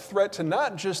direct threat to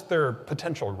not just their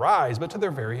potential rise, but to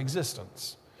their very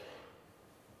existence.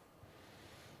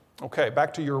 Okay,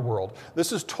 back to your world.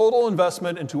 This is total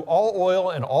investment into all oil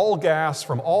and all gas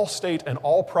from all state and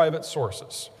all private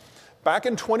sources. Back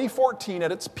in 2014,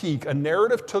 at its peak, a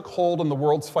narrative took hold in the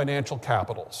world's financial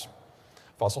capitals.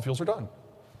 Fossil fuels are done.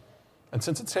 And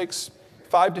since it takes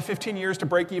 5 to 15 years to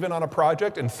break even on a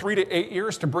project and 3 to 8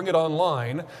 years to bring it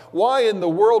online, why in the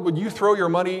world would you throw your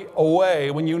money away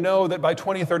when you know that by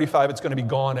 2035 it's going to be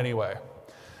gone anyway?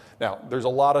 Now, there's a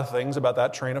lot of things about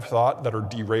that train of thought that are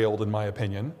derailed in my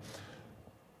opinion,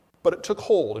 but it took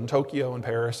hold in Tokyo and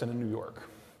Paris and in New York.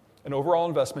 And overall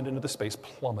investment into the space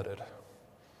plummeted.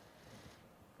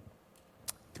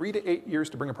 3 to 8 years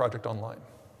to bring a project online.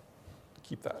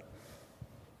 Keep that.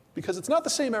 Because it's not the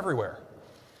same everywhere.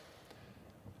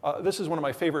 This is one of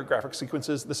my favorite graphic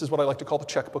sequences. This is what I like to call the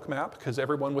checkbook map, because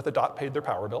everyone with a dot paid their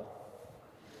power bill.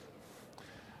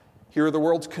 Here are the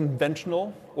world's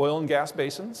conventional oil and gas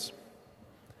basins.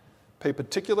 Pay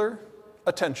particular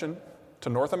attention to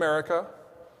North America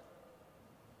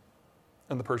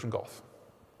and the Persian Gulf,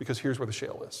 because here's where the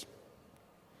shale is.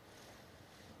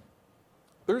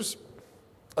 There's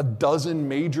a dozen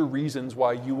major reasons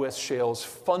why U.S. shale is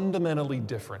fundamentally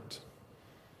different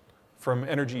from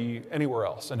energy anywhere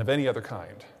else and of any other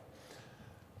kind.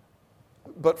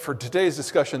 But for today's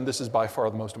discussion, this is by far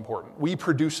the most important. We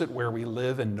produce it where we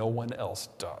live and no one else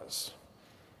does.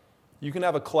 You can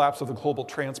have a collapse of the global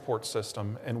transport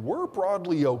system, and we're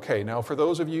broadly okay. Now, for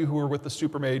those of you who are with the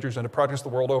super majors and have projects the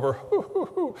world over,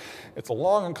 it's a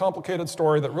long and complicated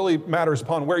story that really matters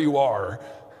upon where you are.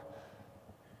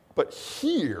 But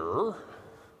here,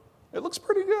 it looks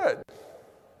pretty good.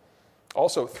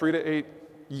 Also, 3 to 8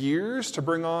 years to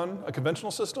bring on a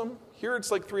conventional system. Here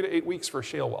it's like 3 to 8 weeks for a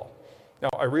shale well. Now,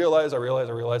 I realize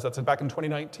that's back in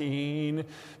 2019,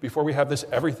 before we have this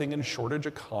everything in shortage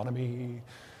economy,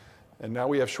 and now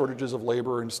we have shortages of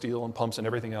labor and steel and pumps and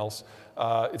everything else.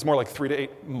 It's more like 3 to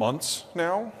 8 months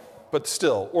now, but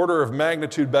still, order of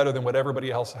magnitude better than what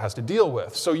everybody else has to deal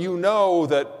with. So you know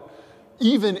that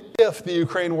even if the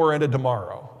Ukraine war ended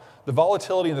tomorrow, the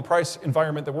volatility in the price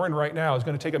environment that we're in right now is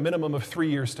going to take a minimum of 3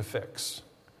 years to fix,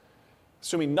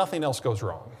 assuming nothing else goes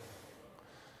wrong.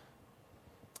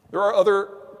 There are other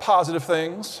positive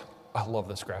things. I love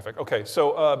this graphic. Okay,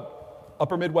 so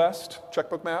Upper Midwest,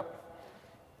 checkbook map.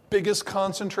 Biggest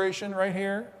concentration right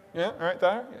here. Yeah, right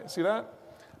there. Yeah, see that?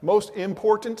 Most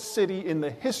important city in the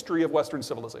history of Western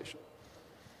civilization.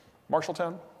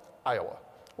 Marshalltown, Iowa,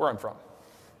 where I'm from.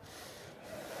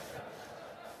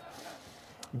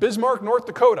 Bismarck, North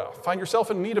Dakota. Find yourself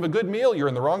in need of a good meal, you're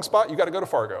in the wrong spot, you got to go to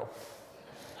Fargo.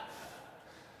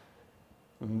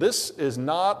 This is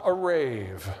not a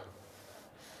rave.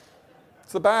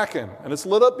 It's the Bakken, and it's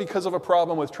lit up because of a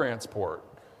problem with transport.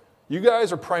 You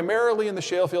guys are primarily in the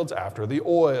shale fields after the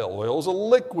oil. Oil's a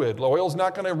liquid. Oil's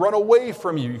not going to run away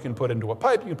from you. You can put it into a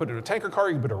pipe, you can put it in a tanker car,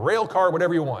 you can put it in a rail car,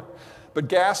 whatever you want. But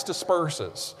gas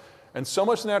disperses. And so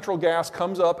much natural gas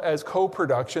comes up as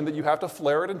co-production that you have to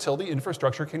flare it until the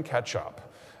infrastructure can catch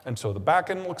up. And so the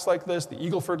Bakken looks like this, the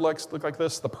Eagle Ford looks like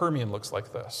this, the Permian looks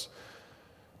like this.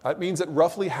 That means that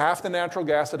roughly half the natural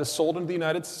gas that is sold into the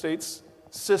United States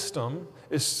system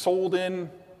is sold in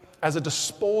as a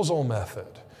disposal method.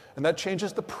 And that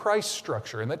changes the price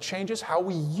structure, and that changes how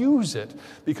we use it.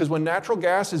 Because when natural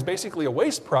gas is basically a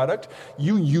waste product,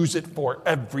 you use it for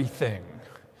everything.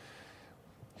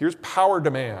 Here's power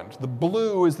demand. The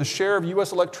blue is the share of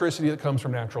US electricity that comes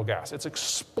from natural gas. It's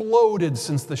exploded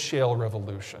since the shale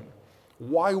revolution.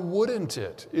 Why wouldn't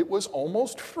it? It was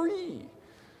almost free.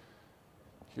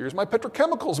 Here's my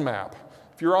petrochemicals map.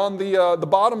 If you're on the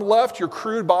bottom left, your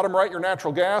crude, bottom right, your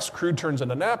natural gas. Crude turns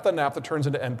into naphtha, naphtha turns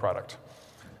into end product.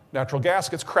 Natural gas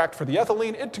gets cracked for the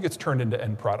ethylene, it gets turned into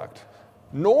end product.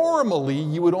 Normally,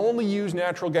 you would only use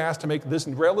natural gas to make this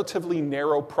relatively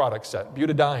narrow product set,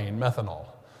 butadiene, methanol,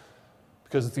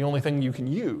 because it's the only thing you can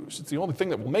use. It's the only thing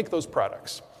that will make those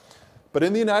products. But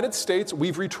in the United States,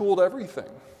 we've retooled everything.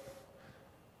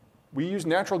 We use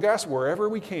natural gas wherever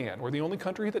we can. We're the only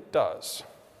country that does.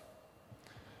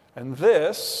 And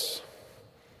this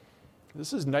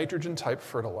is nitrogen-type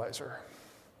fertilizer.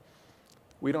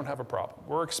 We don't have a problem.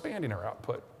 We're expanding our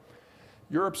output.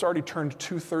 Europe's already turned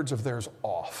 2/3 of theirs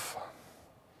off.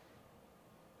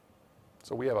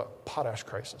 So we have a potash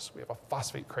crisis, we have a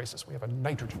phosphate crisis, we have a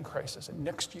nitrogen crisis, and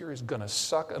next year is gonna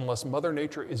suck unless Mother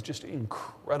Nature is just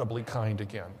incredibly kind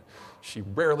again. She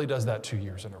rarely does that 2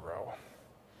 years in a row.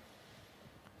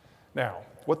 Now,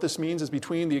 what this means is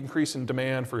between the increase in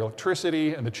demand for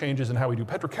electricity and the changes in how we do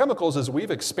petrochemicals is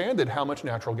we've expanded how much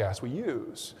natural gas we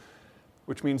use.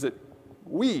 which means that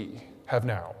we have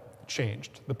now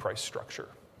changed the price structure.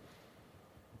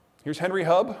 Here's Henry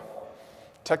Hub.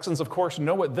 Texans, of course,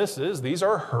 know what this is. These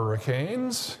are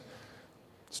hurricanes.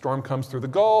 Storm comes through the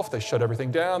Gulf, they shut everything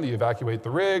down, they evacuate the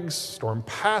rigs, storm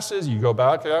passes, you go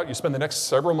back out, you spend the next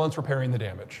several months repairing the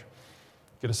damage.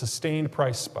 Get a sustained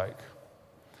price spike.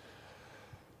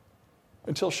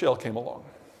 Until shale came along.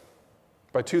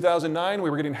 By 2009, we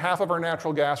were getting half of our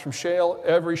natural gas from shale.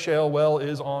 Every shale well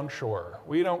is onshore.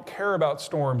 We don't care about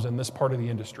storms in this part of the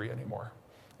industry anymore.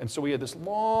 And so we had this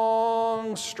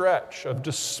long stretch of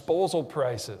disposal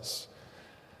prices.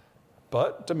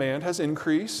 But demand has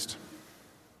increased.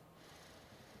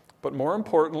 But more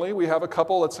importantly, we have a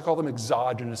couple, let's call them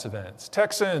exogenous events.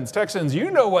 Texans,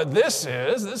 you know what this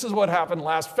is. This is what happened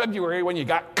last February when you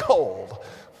got cold.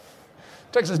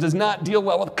 Texas does not deal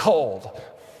well with cold.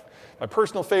 My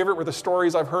personal favorite were the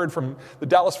stories I've heard from the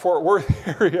Dallas-Fort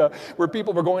Worth area where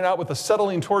people were going out with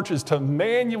acetylene torches to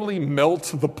manually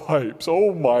melt the pipes.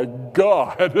 Oh my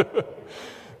God.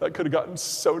 That could have gotten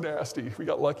so nasty. We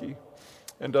got lucky.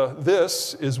 And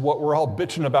this is what we're all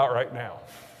bitching about right now.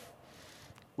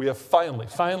 We have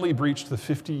finally breached the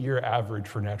 50-year average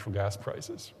for natural gas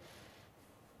prices.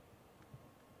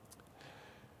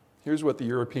 Here's what the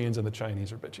Europeans and the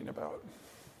Chinese are bitching about.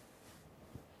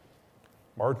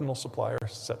 Marginal supplier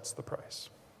sets the price.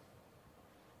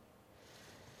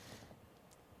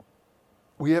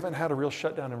 We haven't had a real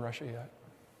shutdown in Russia yet.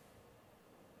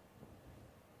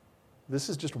 This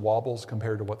is just wobbles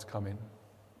compared to what's coming.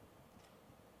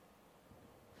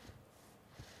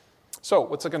 So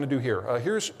what's it going to do here?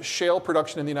 Here's shale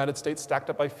production in the United States stacked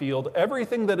up by field.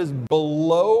 Everything that is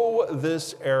below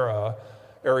this area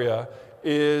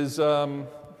is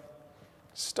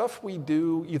stuff we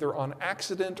do either on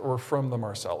accident or from the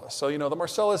Marcellus. So, the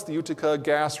Marcellus, the Utica,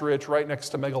 gas-rich, right next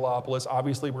to Megalopolis.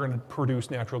 Obviously, we're going to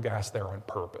produce natural gas there on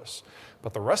purpose.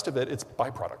 But the rest of it, it's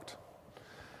byproduct.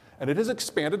 And it has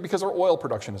expanded because our oil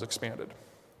production has expanded.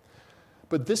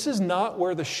 But this is not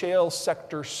where the shale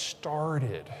sector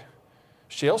started.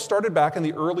 Shale started back in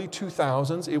the early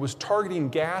 2000s. It was targeting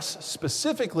gas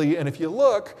specifically, and if you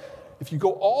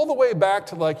go all the way back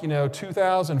to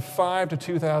 2005 to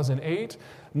 2008,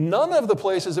 none of the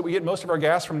places that we get most of our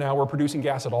gas from now were producing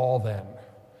gas at all then.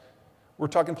 We're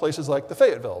talking places like the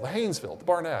Fayetteville, the Haynesville, the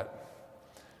Barnett.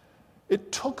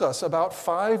 It took us about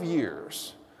 5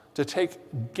 years to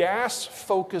take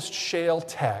gas-focused shale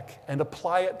tech and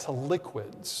apply it to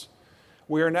liquids.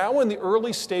 We are now in the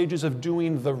early stages of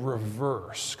doing the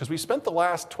reverse, because we spent the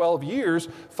last 12 years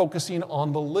focusing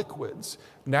on the liquids.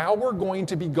 Now we're going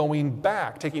to be going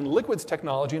back, taking liquids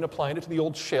technology and applying it to the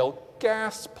old shale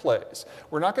gas plays.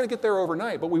 We're not going to get there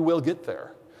overnight, but we will get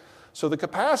there. So the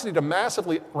capacity to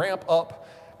massively ramp up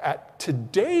at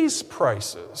today's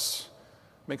prices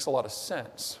makes a lot of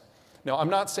sense. Now, I'm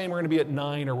not saying we're going to be at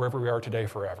 9 or wherever we are today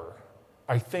forever.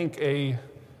 I think a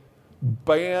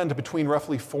band between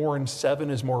roughly 4 and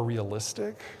 7 is more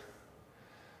realistic,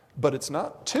 but it's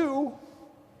not 2,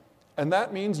 and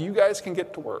that means you guys can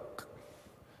get to work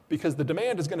because the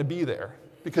demand is going to be there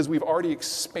because we've already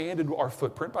expanded our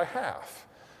footprint by half.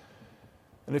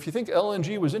 And if you think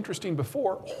LNG was interesting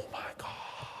before, oh my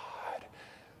God.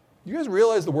 You guys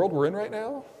realize the world we're in right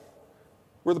now?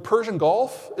 Where the Persian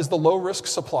Gulf is the low-risk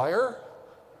supplier?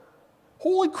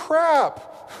 Holy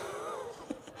crap!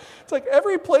 It's like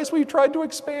every place we tried to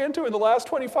expand to in the last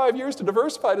 25 years to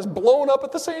diversify has blown up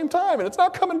at the same time, and it's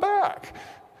not coming back.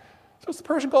 So it's the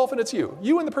Persian Gulf, and it's you.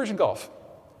 You and the Persian Gulf.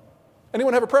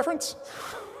 Anyone have a preference?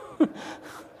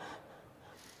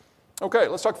 Okay,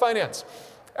 let's talk finance.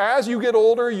 As you get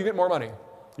older, you get more money.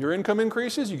 Your income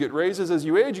increases, you get raises as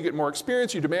you age, you get more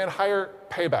experience, you demand higher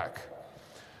payback.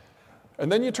 And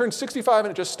then you turn 65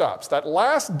 and it just stops. That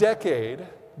last decade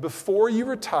before you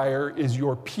retire is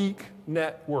your peak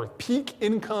net worth, peak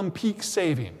income, peak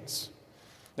savings.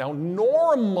 Now,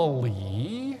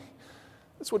 normally,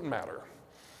 this wouldn't matter.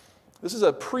 This is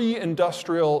a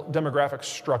pre-industrial demographic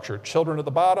structure. Children at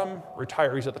the bottom,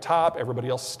 retirees at the top, everybody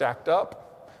else stacked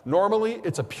up. Normally,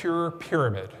 it's a pure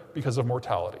pyramid because of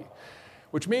mortality,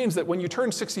 which means that when you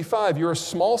turn 65, you're a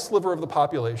small sliver of the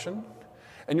population,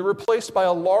 and you're replaced by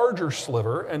a larger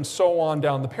sliver, and so on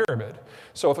down the pyramid.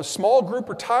 So if a small group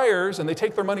retires and they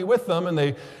take their money with them and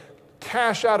they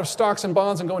cash out of stocks and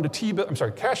bonds and go into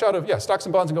stocks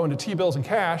and bonds and go into T-bills and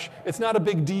cash, it's not a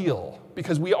big deal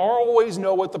because we always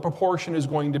know what the proportion is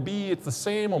going to be. It's the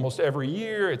same almost every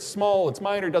year. It's small, it's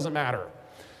minor, it doesn't matter.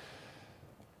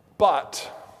 But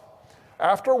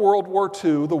after World War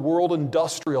II, the world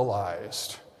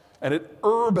industrialized and it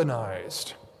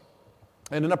urbanized.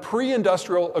 And in a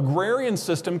pre-industrial agrarian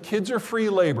system, kids are free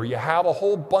labor. You have a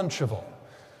whole bunch of them.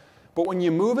 But when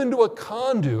you move into a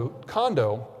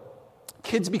condo,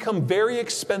 kids become very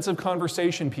expensive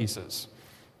conversation pieces.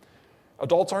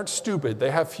 Adults aren't stupid,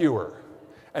 they have fewer.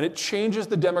 And it changes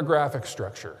the demographic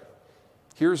structure.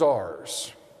 Here's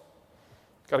ours.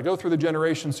 Got to go through the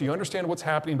generations so you understand what's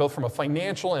happening both from a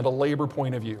financial and a labor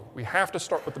point of view. We have to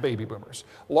start with the baby boomers.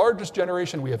 Largest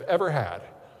generation we have ever had.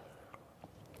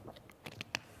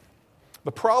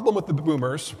 The problem with the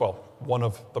boomers, well, one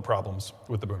of the problems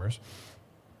with the boomers,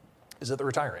 is that they're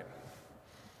retiring.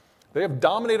 They have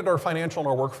dominated our financial and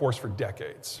our workforce for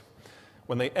decades.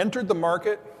 When they entered the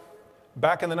market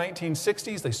back in the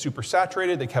 1960s, they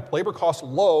supersaturated, they kept labor costs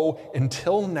low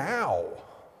until now.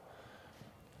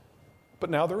 But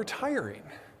now they're retiring,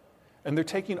 and they're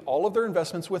taking all of their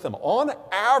investments with them. On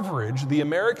average, the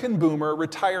American boomer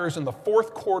retires in the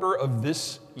fourth quarter of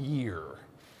this year.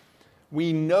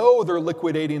 We know they're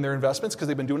liquidating their investments because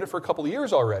they've been doing it for a couple of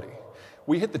years already.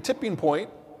 We hit the tipping point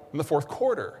in the fourth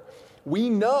quarter. We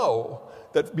know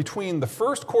that between the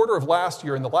first quarter of last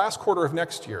year and the last quarter of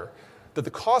next year, that the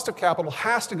cost of capital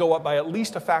has to go up by at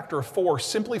least a factor of 4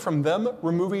 simply from them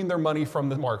removing their money from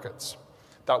the markets.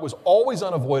 That was always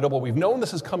unavoidable. We've known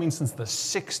this is coming since the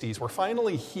 60s. We're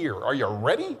finally here. Are you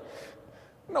ready?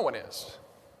 No one is.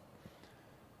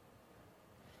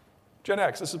 Gen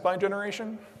X, this is my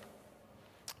generation.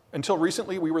 Until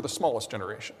recently, we were the smallest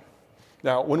generation.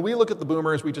 Now, when we look at the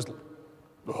boomers, we just,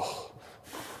 ugh.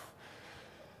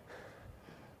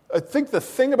 I think the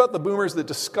thing about the boomers that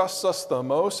disgusts us the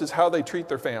most is how they treat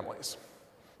their families.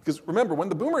 Because remember, when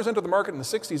the boomers entered the market in the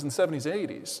 60s and 70s and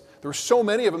 80s, there were so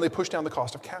many of them, they pushed down the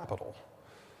cost of capital.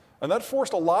 And that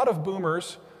forced a lot of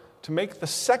boomers to make the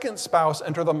second spouse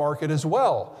enter the market as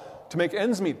well, to make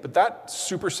ends meet. But that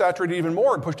supersaturated even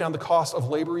more and pushed down the cost of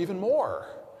labor even more.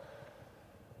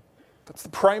 That's the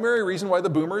primary reason why the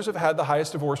boomers have had the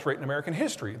highest divorce rate in American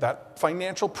history, that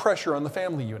financial pressure on the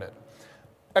family unit.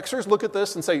 Xers look at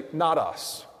this and say, not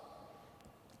us.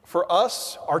 For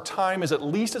us, our time is at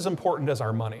least as important as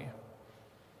our money.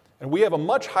 And we have a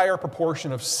much higher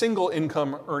proportion of single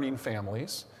income earning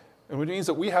families, and which means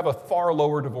that we have a far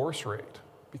lower divorce rate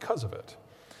because of it.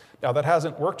 Now, that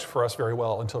hasn't worked for us very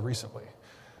well until recently,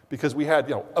 because we had,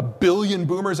 1 billion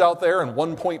boomers out there and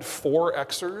 1.4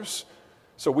 Xers.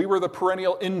 So we were the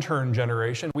perennial intern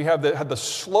generation. We had the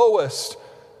slowest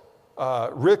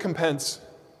recompense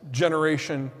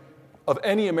generation of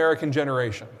any American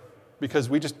generation, because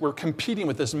we're competing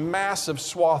with this massive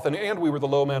swath, and we were the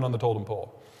low man on the totem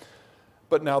pole.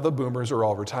 But now the boomers are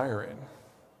all retiring.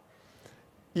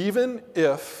 Even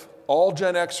if all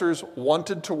Gen Xers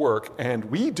wanted to work, and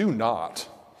we do not,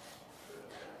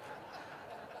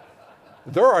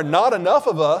 there are not enough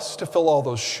of us to fill all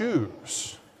those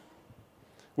shoes,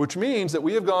 which means that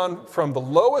we have gone from the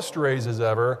lowest raises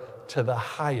ever to the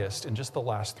highest in just the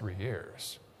last 3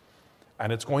 years.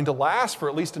 And it's going to last for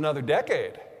at least another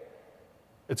decade.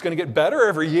 It's going to get better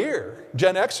every year.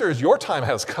 Gen Xers, your time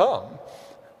has come,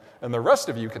 and the rest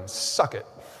of you can suck it.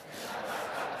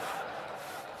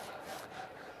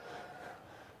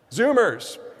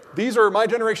 Zoomers, these are my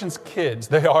generation's kids.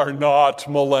 They are not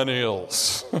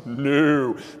millennials.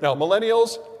 No. Now,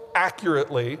 millennials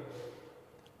accurately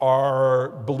are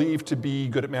believed to be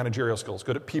good at managerial skills,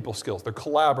 good at people skills. They're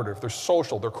collaborative, they're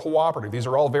social, they're cooperative. These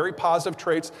are all very positive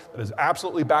traits that is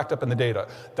absolutely backed up in the data.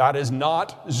 That is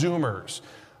not Zoomers.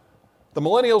 The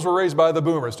millennials were raised by the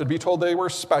boomers to be told they were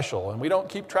special, and we don't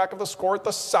keep track of the score at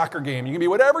the soccer game. You can be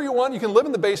whatever you want. You can live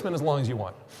in the basement as long as you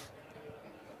want.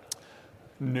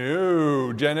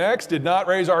 No, Gen X did not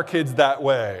raise our kids that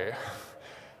way.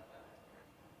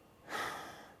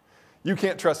 You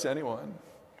can't trust anyone.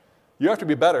 You have to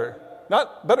be better.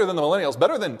 Not better than the millennials,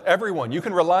 better than everyone. You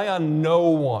can rely on no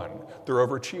one. They're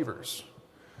overachievers.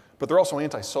 But they're also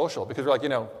antisocial because they're like,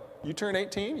 you turn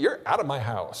 18, you're out of my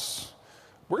house.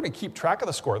 We're going to keep track of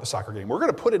the score of the soccer game. We're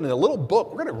going to put it in a little book.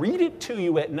 We're going to read it to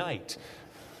you at night.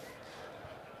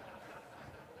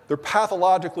 They're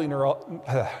pathologically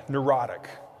neurotic.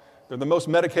 They're the most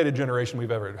medicated generation we've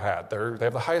ever had. They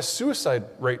have the highest suicide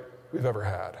rate we've ever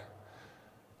had.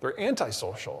 They're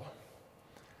antisocial.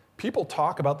 People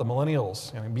talk about the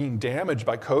millennials being damaged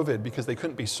by COVID because they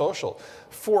couldn't be social.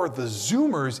 For the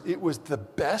Zoomers, it was the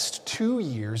best 2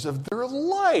 years of their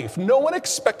life. No one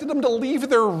expected them to leave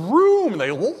their room.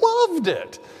 They loved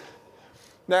it.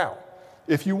 Now,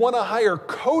 if you want to hire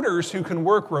coders who can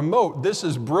work remote, this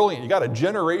is brilliant. You got a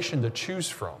generation to choose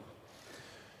from.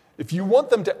 If you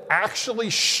want them to actually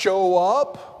show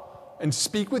up and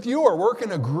speak with you or work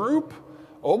in a group,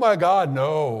 oh my God,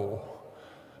 no.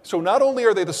 So not only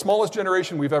are they the smallest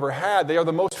generation we've ever had, they are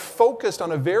the most focused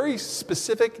on a very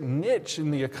specific niche in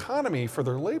the economy for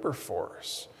their labor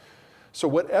force. So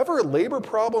whatever labor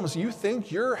problems you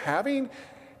think you're having,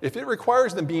 if it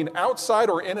requires them being outside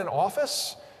or in an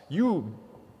office, you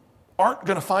aren't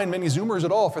going to find many Zoomers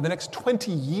at all for the next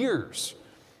 20 years.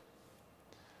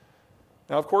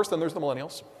 Now, of course, then there's the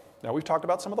millennials. Now, we've talked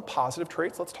about some of the positive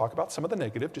traits. Let's talk about some of the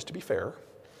negative, just to be fair.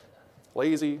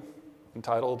 Lazy,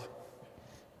 entitled,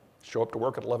 show up to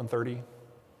work at 11:30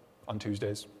 on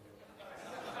Tuesdays.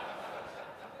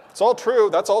 It's all true.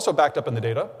 That's also backed up in the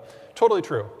data. Totally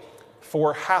true.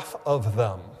 For half of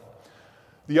them.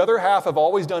 The other half have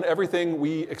always done everything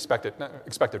we expected,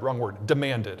 wrong word,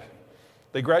 demanded.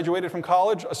 They graduated from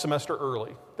college a semester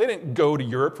early. They didn't go to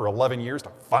Europe for 11 years to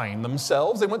find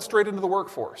themselves. They went straight into the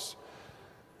workforce.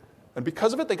 And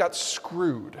because of it, they got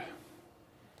screwed.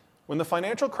 When the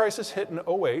financial crisis hit in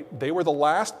 2008, they were the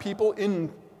last people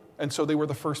in, and so they were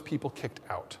the first people kicked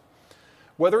out.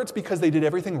 Whether it's because they did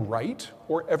everything right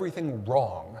or everything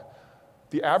wrong,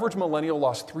 the average millennial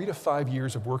lost 3 to 5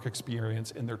 years of work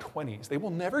experience in their 20s. They will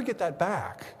never get that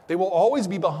back. They will always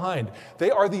be behind.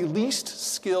 They are the least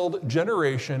skilled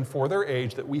generation for their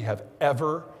age that we have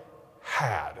ever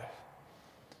had.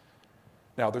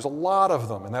 Now, there's a lot of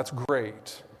them, and that's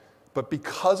great. But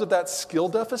because of that skill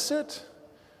deficit,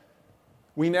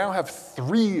 we now have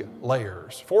 4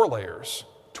 layers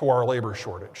to our labor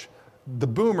shortage. The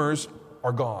boomers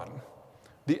are gone.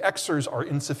 The Xers are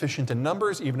insufficient in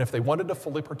numbers, even if they wanted to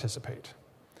fully participate.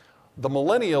 The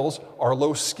millennials are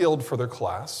low-skilled for their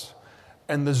class,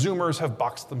 and the Zoomers have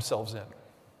boxed themselves in.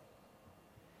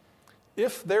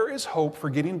 If there is hope for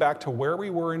getting back to where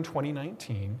we were in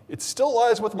 2019, it still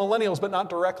lies with millennials, but not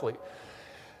directly.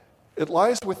 It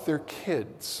lies with their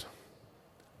kids.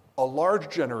 A large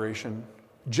generation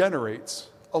generates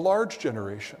a large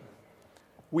generation.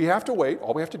 We have to wait,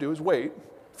 all we have to do is wait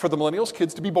for the millennials'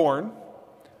 kids to be born,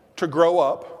 to grow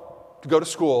up, to go to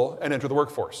school, and enter the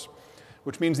workforce.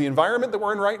 Which means the environment that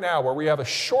we're in right now, where we have a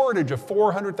shortage of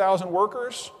 400,000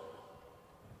 workers,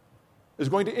 is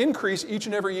going to increase each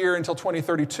and every year until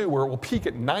 2032, where it will peak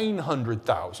at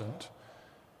 900,000.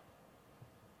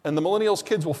 And the millennials'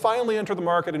 kids will finally enter the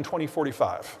market in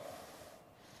 2045.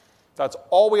 That's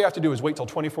all we have to do is wait till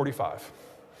 2045.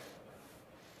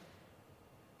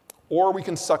 Or we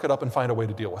can suck it up and find a way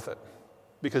to deal with it,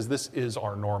 because this is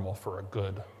our normal for a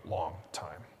good long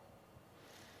time.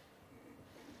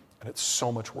 And it's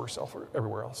so much worse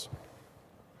everywhere else.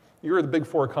 Here are the big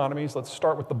 4 economies. Let's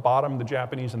start with the bottom, the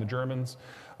Japanese and the Germans,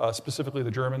 specifically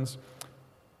the Germans.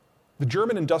 The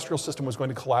German industrial system was going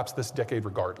to collapse this decade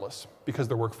regardless, because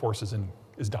their workforce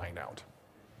is dying out.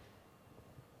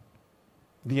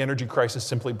 The energy crisis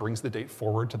simply brings the date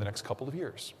forward to the next couple of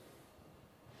years.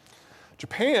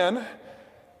 Japan,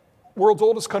 world's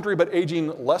oldest country but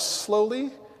aging less slowly,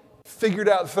 figured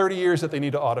out 30 years that they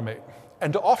need to automate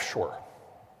and to offshore.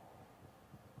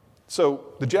 So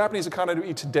the Japanese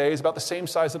economy today is about the same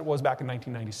size that it was back in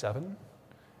 1997.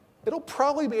 It'll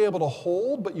probably be able to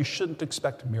hold, but you shouldn't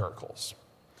expect miracles.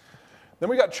 Then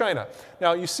we got China.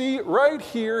 Now you see right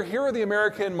here are the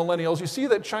American millennials. You see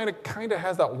that China kind of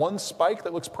has that one spike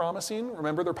that looks promising.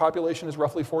 Remember, their population is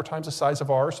roughly 4 times the size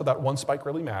of ours, so that one spike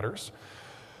really matters,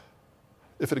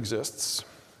 if it exists.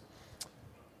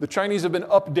 The Chinese have been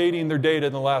updating their data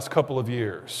in the last couple of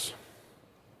years.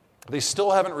 They still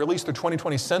haven't released their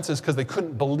 2020 census because they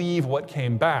couldn't believe what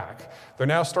came back. They're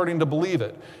now starting to believe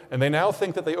it. And they now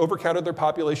think that they overcounted their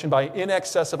population by in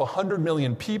excess of 100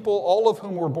 million people, all of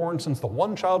whom were born since the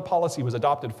one-child policy was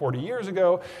adopted 40 years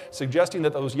ago, suggesting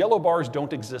that those yellow bars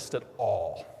don't exist at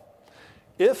all.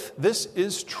 If this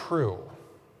is true,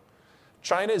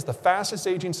 China is the fastest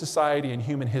aging society in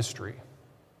human history.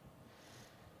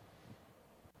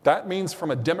 That means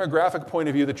from a demographic point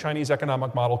of view, the Chinese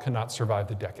economic model cannot survive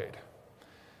the decade.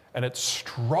 And it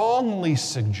strongly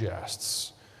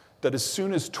suggests that as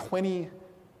soon as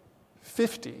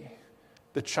 2050,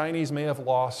 the Chinese may have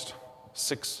lost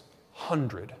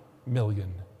 600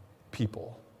 million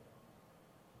people.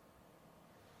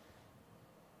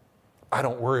 I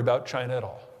don't worry about China at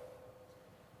all.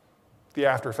 The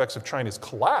after effects of China's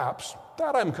collapse,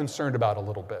 that I'm concerned about a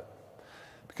little bit.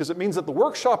 Because it means that the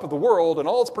workshop of the world and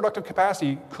all its productive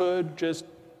capacity could just...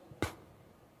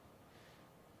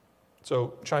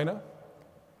 So China,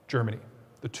 Germany,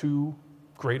 the 2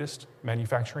 greatest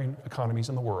manufacturing economies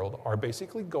in the world, are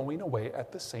basically going away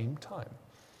at the same time.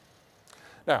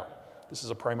 Now, this is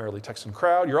a primarily Texan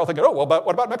crowd. You're all thinking, oh, well, but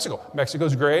what about Mexico?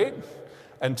 Mexico's great,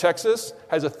 and Texas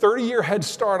has a 30-year head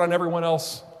start on everyone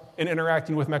else in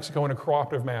interacting with Mexico in a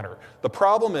cooperative manner. The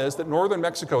problem is that northern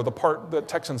Mexico, the part that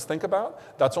Texans think about,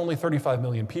 that's only 35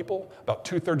 million people. About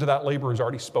 2/3 of that labor is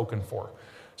already spoken for.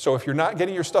 So if you're not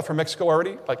getting your stuff from Mexico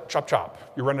already, like chop chop,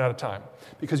 you're running out of time.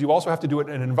 Because you also have to do it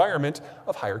in an environment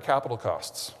of higher capital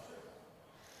costs.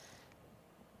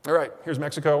 All right, here's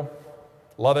Mexico.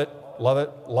 Love it, love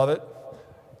it, love it.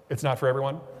 It's not for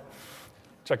everyone.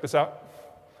 Check this out.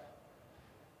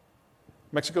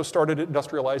 Mexico started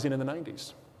industrializing in the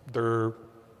 90s. Their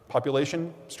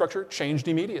population structure changed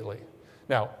immediately.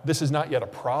 Now, this is not yet a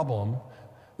problem.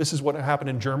 This is what happened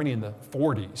in Germany in the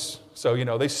 40s. So,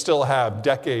 they still have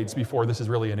decades before this is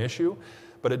really an issue,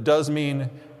 but it does mean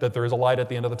that there is a light at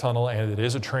the end of the tunnel and it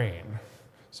is a train.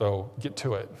 So get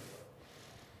to it.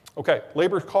 Okay,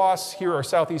 labor costs. Here are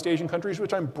Southeast Asian countries,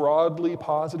 which I'm broadly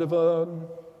positive on.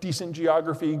 Decent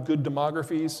geography, good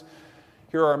demographies.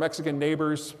 Here are our Mexican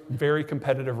neighbors, very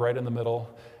competitive right in the middle,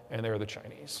 and there are the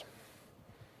Chinese.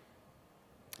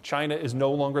 China is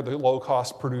no longer the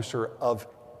low-cost producer of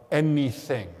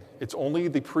anything. It's only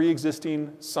the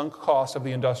pre-existing sunk cost of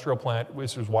the industrial plant,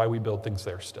 which is why we build things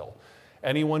there still.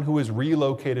 Anyone who is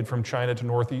relocated from China to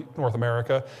North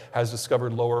America has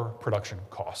discovered lower production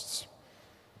costs.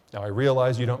 Now, I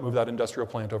realize you don't move that industrial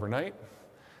plant overnight,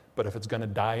 but if it's going to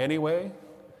die anyway,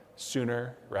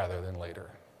 sooner rather than later.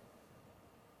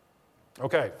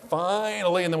 Okay,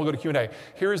 finally, and then we'll go to Q&A.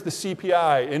 Here's the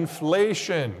CPI,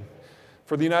 inflation.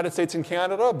 For the United States and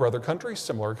Canada, brother countries,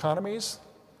 similar economies,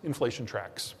 inflation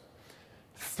tracks.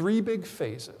 3 big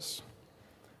phases.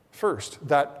 First,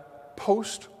 that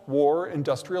post-war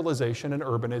industrialization and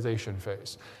urbanization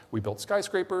phase. We built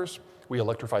skyscrapers, we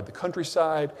electrified the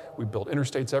countryside, we built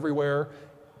interstates everywhere.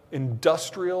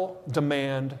 Industrial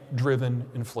demand-driven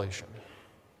inflation.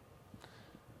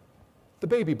 The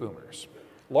baby boomers,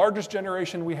 largest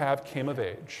generation we have, came of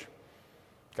age.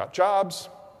 Got jobs,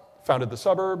 founded the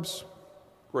suburbs,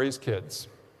 raised kids.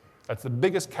 That's the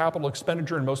biggest capital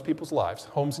expenditure in most people's lives,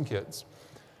 homes and kids.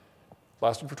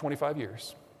 Lasted for 25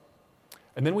 years.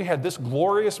 And then we had this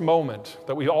glorious moment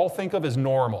that we all think of as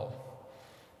normal.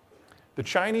 The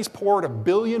Chinese poured 1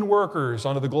 billion workers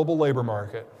onto the global labor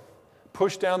market,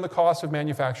 pushed down the cost of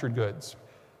manufactured goods.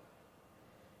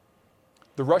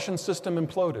 The Russian system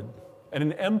imploded, and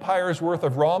an empire's worth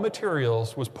of raw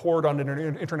materials was poured on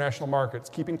international markets,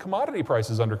 keeping commodity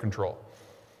prices under control.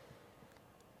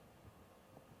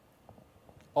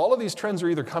 All of these trends are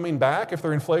either coming back if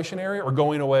they're inflationary or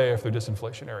going away if they're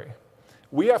disinflationary.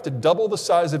 We have to double the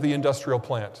size of the industrial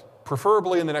plant,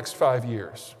 preferably in the next 5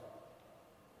 years.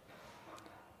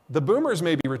 The boomers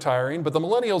may be retiring, but the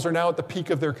millennials are now at the peak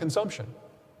of their consumption.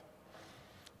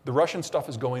 The Russian stuff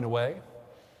is going away,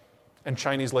 and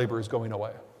Chinese labor is going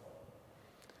away.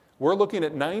 We're looking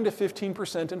at 9 to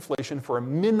 15% inflation for a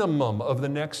minimum of the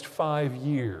next 5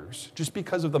 years, just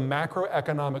because of the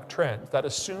macroeconomic trend. That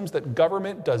assumes that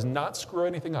government does not screw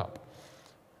anything up.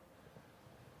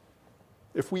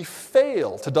 If we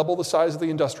fail to double the size of the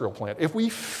industrial plant, if we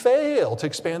fail to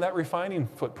expand that refining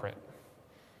footprint,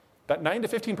 that 9 to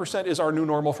 15% is our new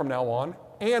normal from now on,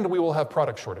 and we will have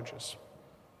product shortages.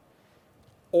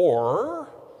 Or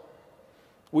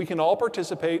we can all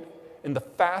participate in the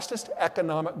fastest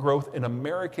economic growth in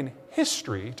American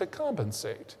history to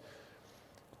compensate.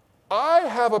 I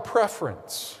have a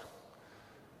preference,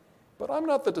 but I'm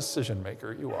not the decision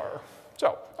maker, you are.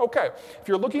 So, okay, if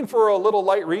you're looking for a little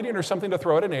light reading or something to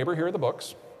throw at a neighbor, here are the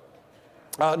books.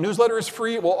 Newsletter is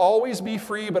free, it will always be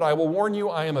free, but I will warn you,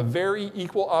 I am a very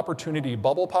equal opportunity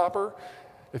bubble popper.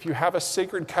 If you have a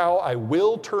sacred cow, I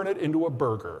will turn it into a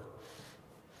burger.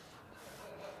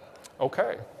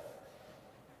 Okay.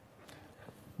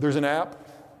 There's an app.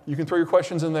 You can throw your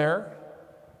questions in there.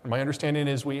 My understanding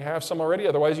is we have some already,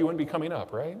 otherwise you wouldn't be coming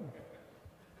up, right?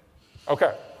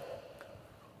 Okay.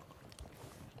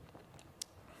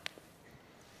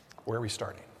 Where are we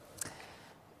starting?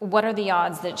 What are the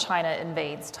odds that China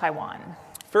invades Taiwan?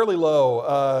 Fairly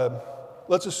low.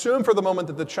 Let's assume for the moment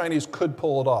that the Chinese could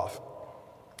pull it off.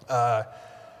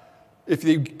 If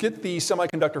they get the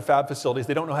semiconductor fab facilities,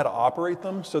 they don't know how to operate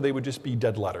them, so they would just be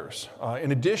dead letters.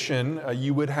 In addition,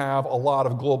 you would have a lot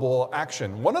of global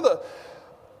action. One of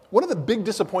the big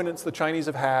disappointments the Chinese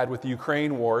have had with the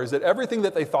Ukraine war is that everything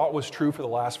that they thought was true for the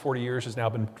last 40 years has now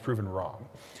been proven wrong.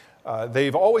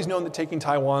 They've always known that taking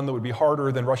Taiwan would be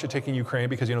harder than Russia taking Ukraine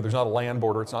because, there's not a land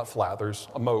border, it's not flat, there's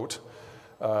a moat.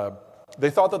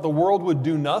 They thought that the world would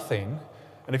do nothing,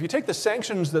 and if you take the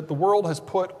sanctions that the world has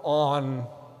put on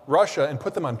Russia and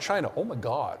put them on China, oh my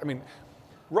God. I mean,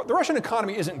 the Russian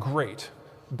economy isn't great,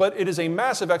 but it is a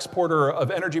massive exporter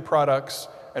of energy products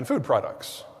and food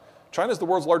products. China is the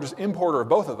world's largest importer of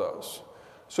both of those.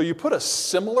 So you put a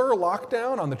similar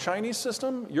lockdown on the Chinese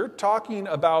system, you're talking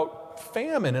about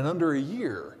famine in under a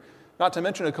year, not to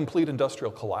mention a complete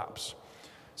industrial collapse.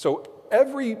 So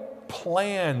every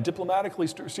plan, diplomatically,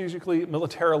 strategically,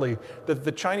 militarily, that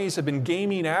the Chinese have been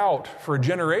gaming out for a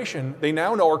generation, they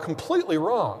now know are completely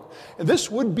wrong. And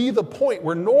this would be the point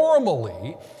where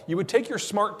normally you would take your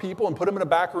smart people and put them in a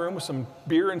back room with some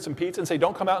beer and some pizza and say,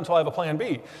 don't come out until I have a plan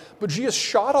B. But Xi has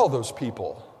shot all those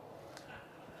people.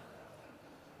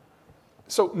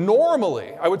 So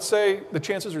normally, I would say the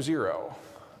chances are zero.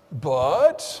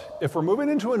 But if we're moving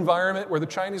into an environment where the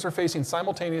Chinese are facing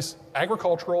simultaneous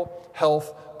agricultural,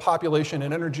 health, population,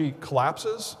 and energy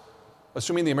collapses,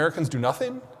 assuming the Americans do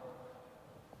nothing,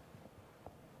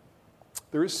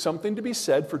 there is something to be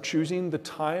said for choosing the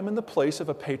time and the place of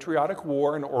a patriotic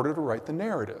war in order to write the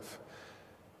narrative.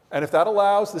 And if that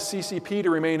allows the CCP to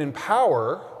remain in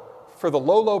power for the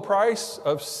low, low price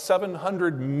of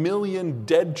 700 million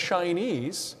dead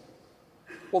Chinese,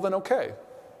 well then okay.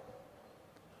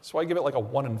 So I give it like a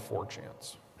 1 in 4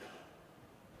 chance.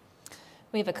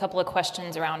 We have a couple of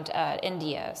questions around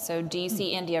India. So do you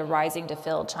see India rising to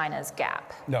fill China's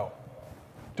gap? No.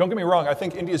 Don't get me wrong, I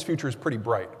think India's future is pretty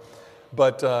bright.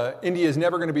 But India is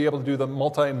never going to be able to do the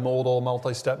multimodal,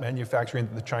 multi-step manufacturing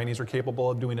that the Chinese are capable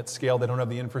of doing at scale. They don't have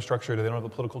the infrastructure, they don't have the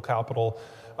political capital,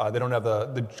 they don't have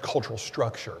the cultural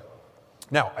structure.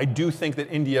 Now, I do think that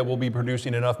India will be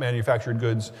producing enough manufactured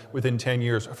goods within 10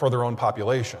 years for their own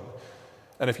population.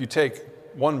 And if you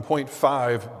take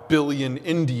 1.5 billion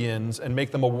Indians and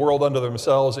make them a world unto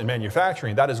themselves in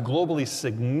manufacturing, that is globally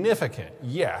significant,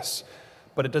 yes,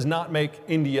 but it does not make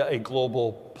India a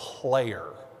global player.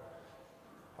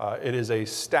 It is a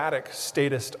static,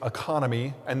 statist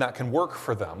economy, and that can work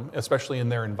for them, especially in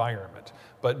their environment.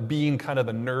 But being kind of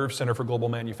the nerve center for global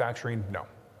manufacturing, no.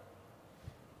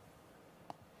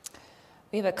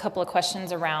 We have a couple of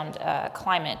questions around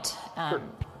climate. Sure.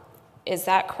 Is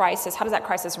that crisis, how does that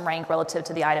crisis rank relative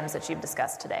to the items that you've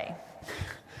discussed today?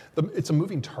 It's a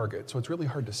moving target, so it's really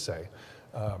hard to say.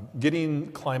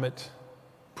 Getting climate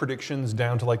predictions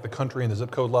down to like the country and the zip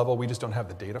code level, we just don't have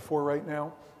the data for right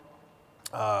now.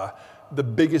 The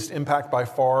biggest impact by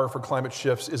far for climate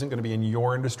shifts isn't going to be in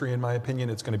your industry, in my opinion.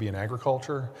 It's going to be in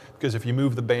agriculture. Because if you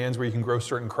move the bands where you can grow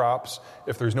certain crops,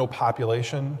 if there's no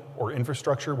population or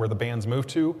infrastructure where the bands move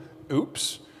to,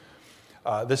 oops.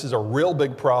 This is a real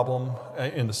big problem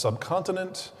in the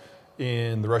subcontinent,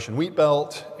 in the Russian wheat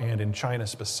belt, and in China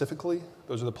specifically.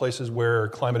 Those are the places where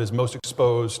climate is most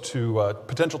exposed to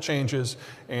potential changes,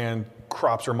 and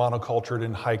crops are monocultured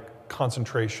in high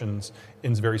concentrations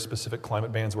in very specific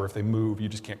climate bands where if they move, you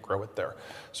just can't grow it there.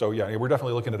 So yeah, we're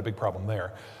definitely looking at a big problem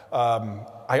there.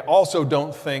 I also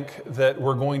don't think that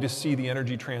we're going to see the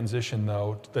energy transition,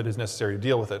 though, that is necessary to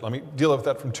deal with it. Let me deal with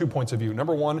that from 2 points of view.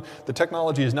 Number one, the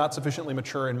technology is not sufficiently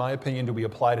mature, in my opinion, to be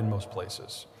applied in most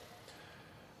places.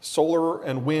 Solar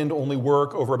and wind only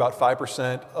work over about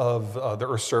 5% of the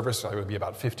Earth's surface. That would be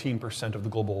about 15% of the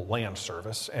global land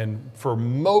surface. And for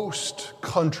most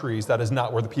countries, that is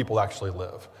not where the people actually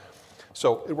live.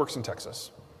 So it works in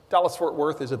Texas. Dallas-Fort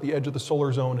Worth is at the edge of the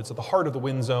solar zone. It's at the heart of the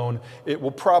wind zone. It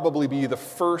will probably be the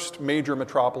first major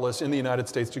metropolis in the United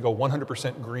States to go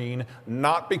 100% green,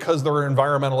 not because there are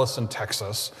environmentalists in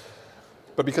Texas,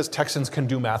 but because Texans can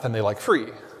do math and they like free.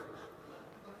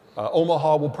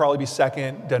 Omaha will probably be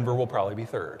second. Denver will probably be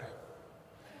third.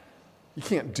 You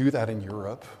can't do that in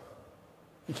Europe.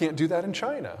 You can't do that in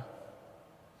China.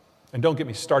 And don't get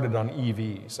me started on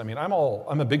EVs. I mean, I'm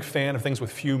a big fan of things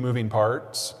with few moving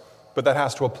parts, but that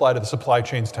has to apply to the supply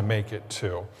chains to make it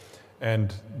too.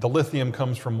 And the lithium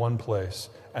comes from one place,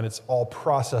 and it's all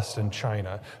processed in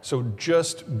China. So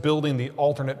just building the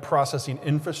alternate processing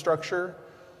infrastructure,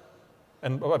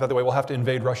 and by the way, we'll have to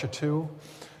invade Russia too,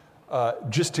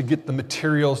 just to get the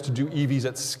materials to do EVs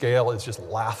at scale is just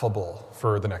laughable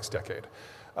for the next decade.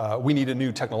 We need a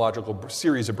new technological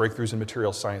series of breakthroughs in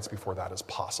material science before that is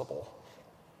possible.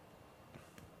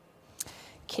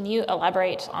 Can you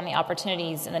elaborate on the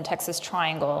opportunities in the Texas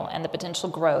Triangle and the potential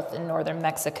growth in northern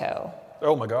Mexico?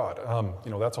 Oh my God,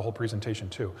 that's a whole presentation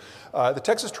too. The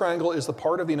Texas Triangle is the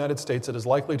part of the United States that is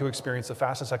likely to experience the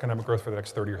fastest economic growth for the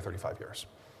next 30 or 35 years.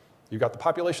 You've got the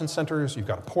population centers, you've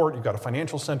got a port, you've got a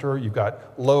financial center, you've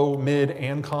got low, mid,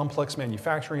 and complex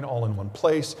manufacturing all in one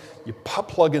place. You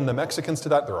plug in the Mexicans to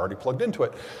that, they're already plugged into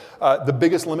it. The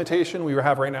biggest limitation we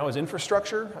have right now is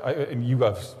infrastructure, and you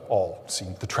have all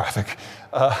seen the traffic.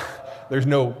 There's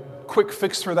no quick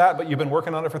fix for that, but you've been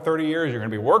working on it for 30 years, you're gonna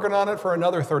be working on it for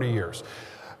another 30 years.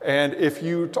 And if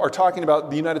you are talking about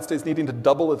the United States needing to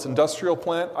double its industrial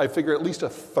plant, I figure at least a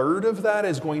third of that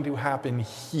is going to happen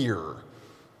here.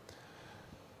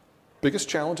 Biggest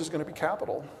challenge is going to be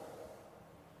capital.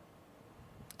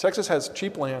 Texas has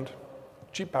cheap land,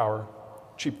 cheap power,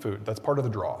 cheap food. That's part of the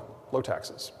draw, low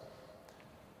taxes.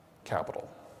 capital.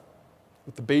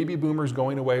 With the baby boomers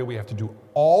going away, we have to do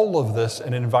all of this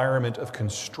in an environment of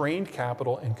constrained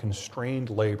capital and constrained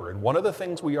labor. And one of the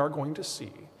things we are going to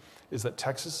see is that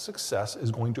Texas' success is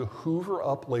going to hoover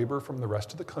up labor from the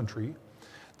rest of the country.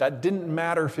 That didn't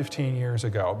matter 15 years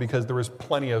ago because there was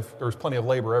plenty of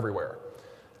labor everywhere.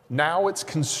 Now it's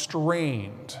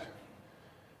constrained.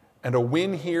 And a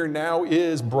win here now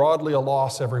is broadly a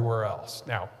loss everywhere else.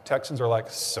 Now, Texans are like,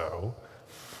 so?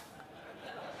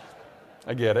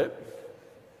 I get it.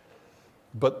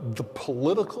 But the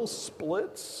political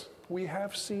splits we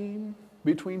have seen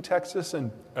between Texas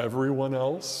and everyone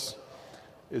else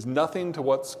is nothing to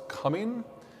what's coming,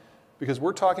 because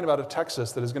we're talking about a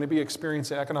Texas that is going to be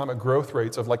experiencing economic growth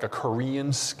rates of like a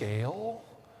Korean scale,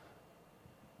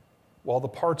 while the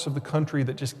parts of the country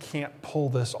that just can't pull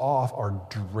this off are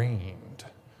drained.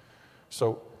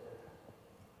 So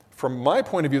from my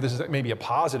point of view, this is maybe a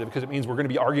positive because it means we're going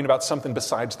to be arguing about something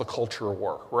besides the culture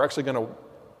war. We're actually going to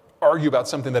argue about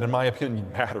something that, in my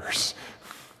opinion, matters.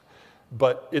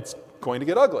 But it's going to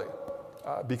get ugly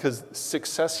because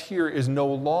success here is no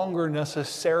longer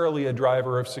necessarily a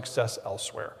driver of success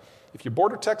elsewhere. If you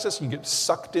border Texas and you get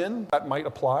sucked in, that might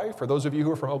apply. For those of you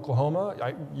who are from Oklahoma,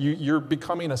 you're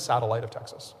becoming a satellite of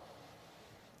Texas.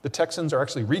 The Texans are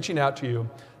actually reaching out to you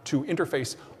to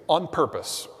interface on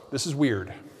purpose. This is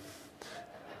weird.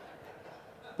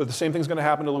 But the same thing's going to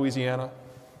happen to Louisiana.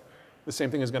 The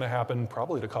same thing is going to happen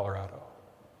probably to Colorado.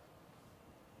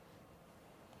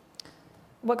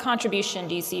 What contribution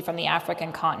do you see from the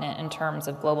African continent in terms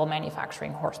of global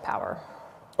manufacturing horsepower?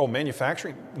 Oh,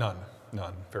 manufacturing? None,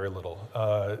 very little.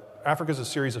 Africa is a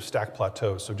series of stacked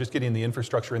plateaus, so just getting the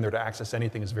infrastructure in there to access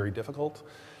anything is very difficult.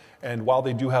 And while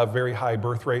they do have very high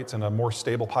birth rates and a more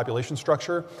stable population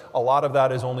structure, a lot of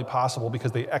that is only possible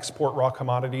because they export raw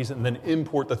commodities and then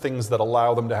import the things that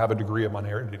allow them to have a degree of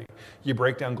modernity. You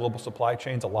break down global supply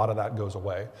chains, a lot of that goes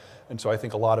away. And so I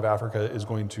think a lot of Africa is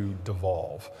going to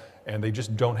devolve. And they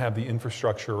just don't have the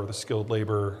infrastructure or the skilled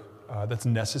labor that's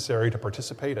necessary to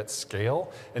participate at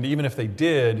scale. And even if they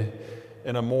did,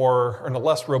 in a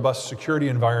less robust security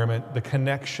environment, the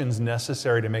connections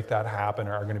necessary to make that happen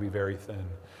are going to be very thin.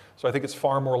 So I think it's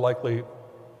far more likely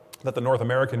that the North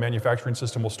American manufacturing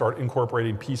system will start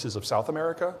incorporating pieces of South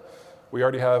America. We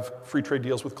already have free trade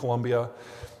deals with Colombia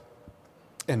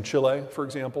and Chile, for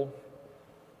example.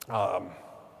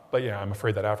 But yeah, I'm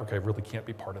afraid that Africa really can't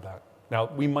be part of that. Now,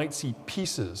 we might see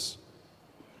pieces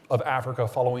of Africa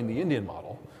following the Indian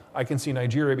model. I can see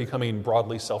Nigeria becoming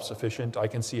broadly self-sufficient. I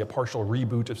can see a partial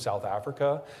reboot of South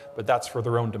Africa, but that's for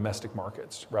their own domestic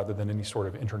markets rather than any sort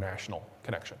of international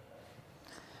connection.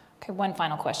 Okay, one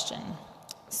final question.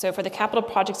 So for the capital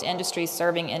projects industry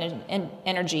serving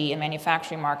energy and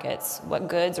manufacturing markets, what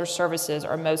goods or services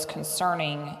are most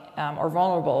concerning or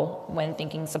vulnerable when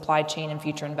thinking supply chain and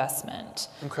future investment?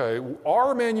 Okay,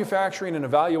 our manufacturing in a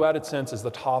value-added sense is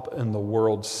the top in the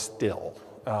world still,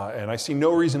 and I see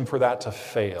no reason for that to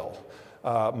fail.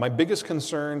 My biggest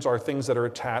concerns are things that are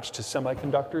attached to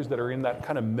semiconductors that are in that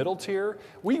kind of middle tier.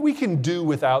 We can do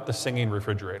without the singing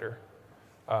refrigerator.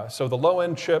 So the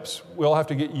low-end chips, we'll have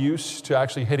to get used to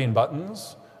actually hitting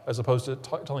buttons as opposed to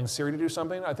telling Siri to do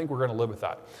something. I think we're going to live with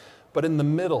that. But in the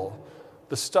middle,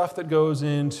 the stuff that goes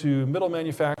into middle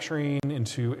manufacturing,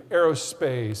 into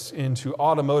aerospace, into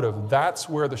automotive, that's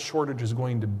where the shortage is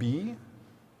going to be.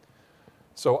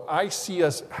 So I see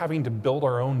us having to build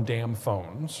our own damn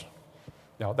phones.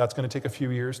 Now, that's going to take a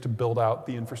few years to build out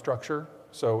the infrastructure.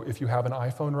 So if you have an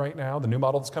iPhone right now, the new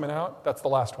model that's coming out, that's the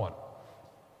last one.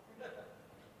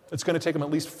 It's going to take them at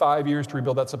least 5 years to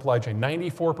rebuild that supply chain.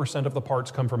 94% of the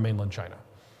parts come from mainland China.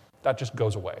 That just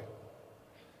goes away.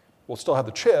 We'll still have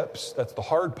the chips, that's the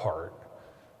hard part,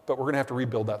 but we're going to have to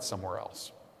rebuild that somewhere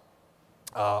else.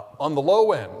 On the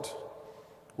low end,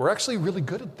 we're actually really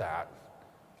good at that.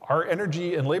 Our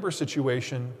energy and labor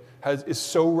situation is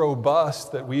so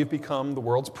robust that we have become the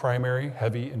world's primary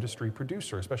heavy industry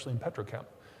producer, especially in petrochem.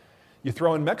 You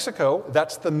throw in Mexico,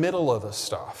 that's the middle of the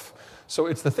stuff. So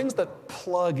it's the things that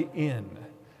plug in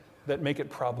that make it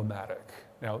problematic.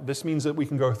 Now, this means that we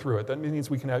can go through it. That means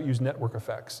we can use network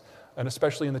effects. And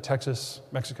especially in the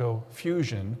Texas-Mexico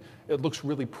fusion, it looks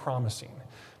really promising.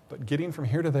 But getting from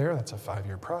here to there, that's a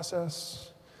 5-year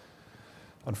process.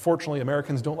 Unfortunately,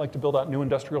 Americans don't like to build out new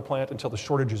industrial plant until the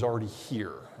shortage is already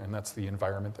here. And that's the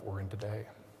environment that we're in today.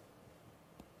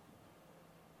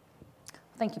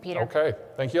 Thank you, Peter. Okay,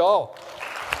 thank you all.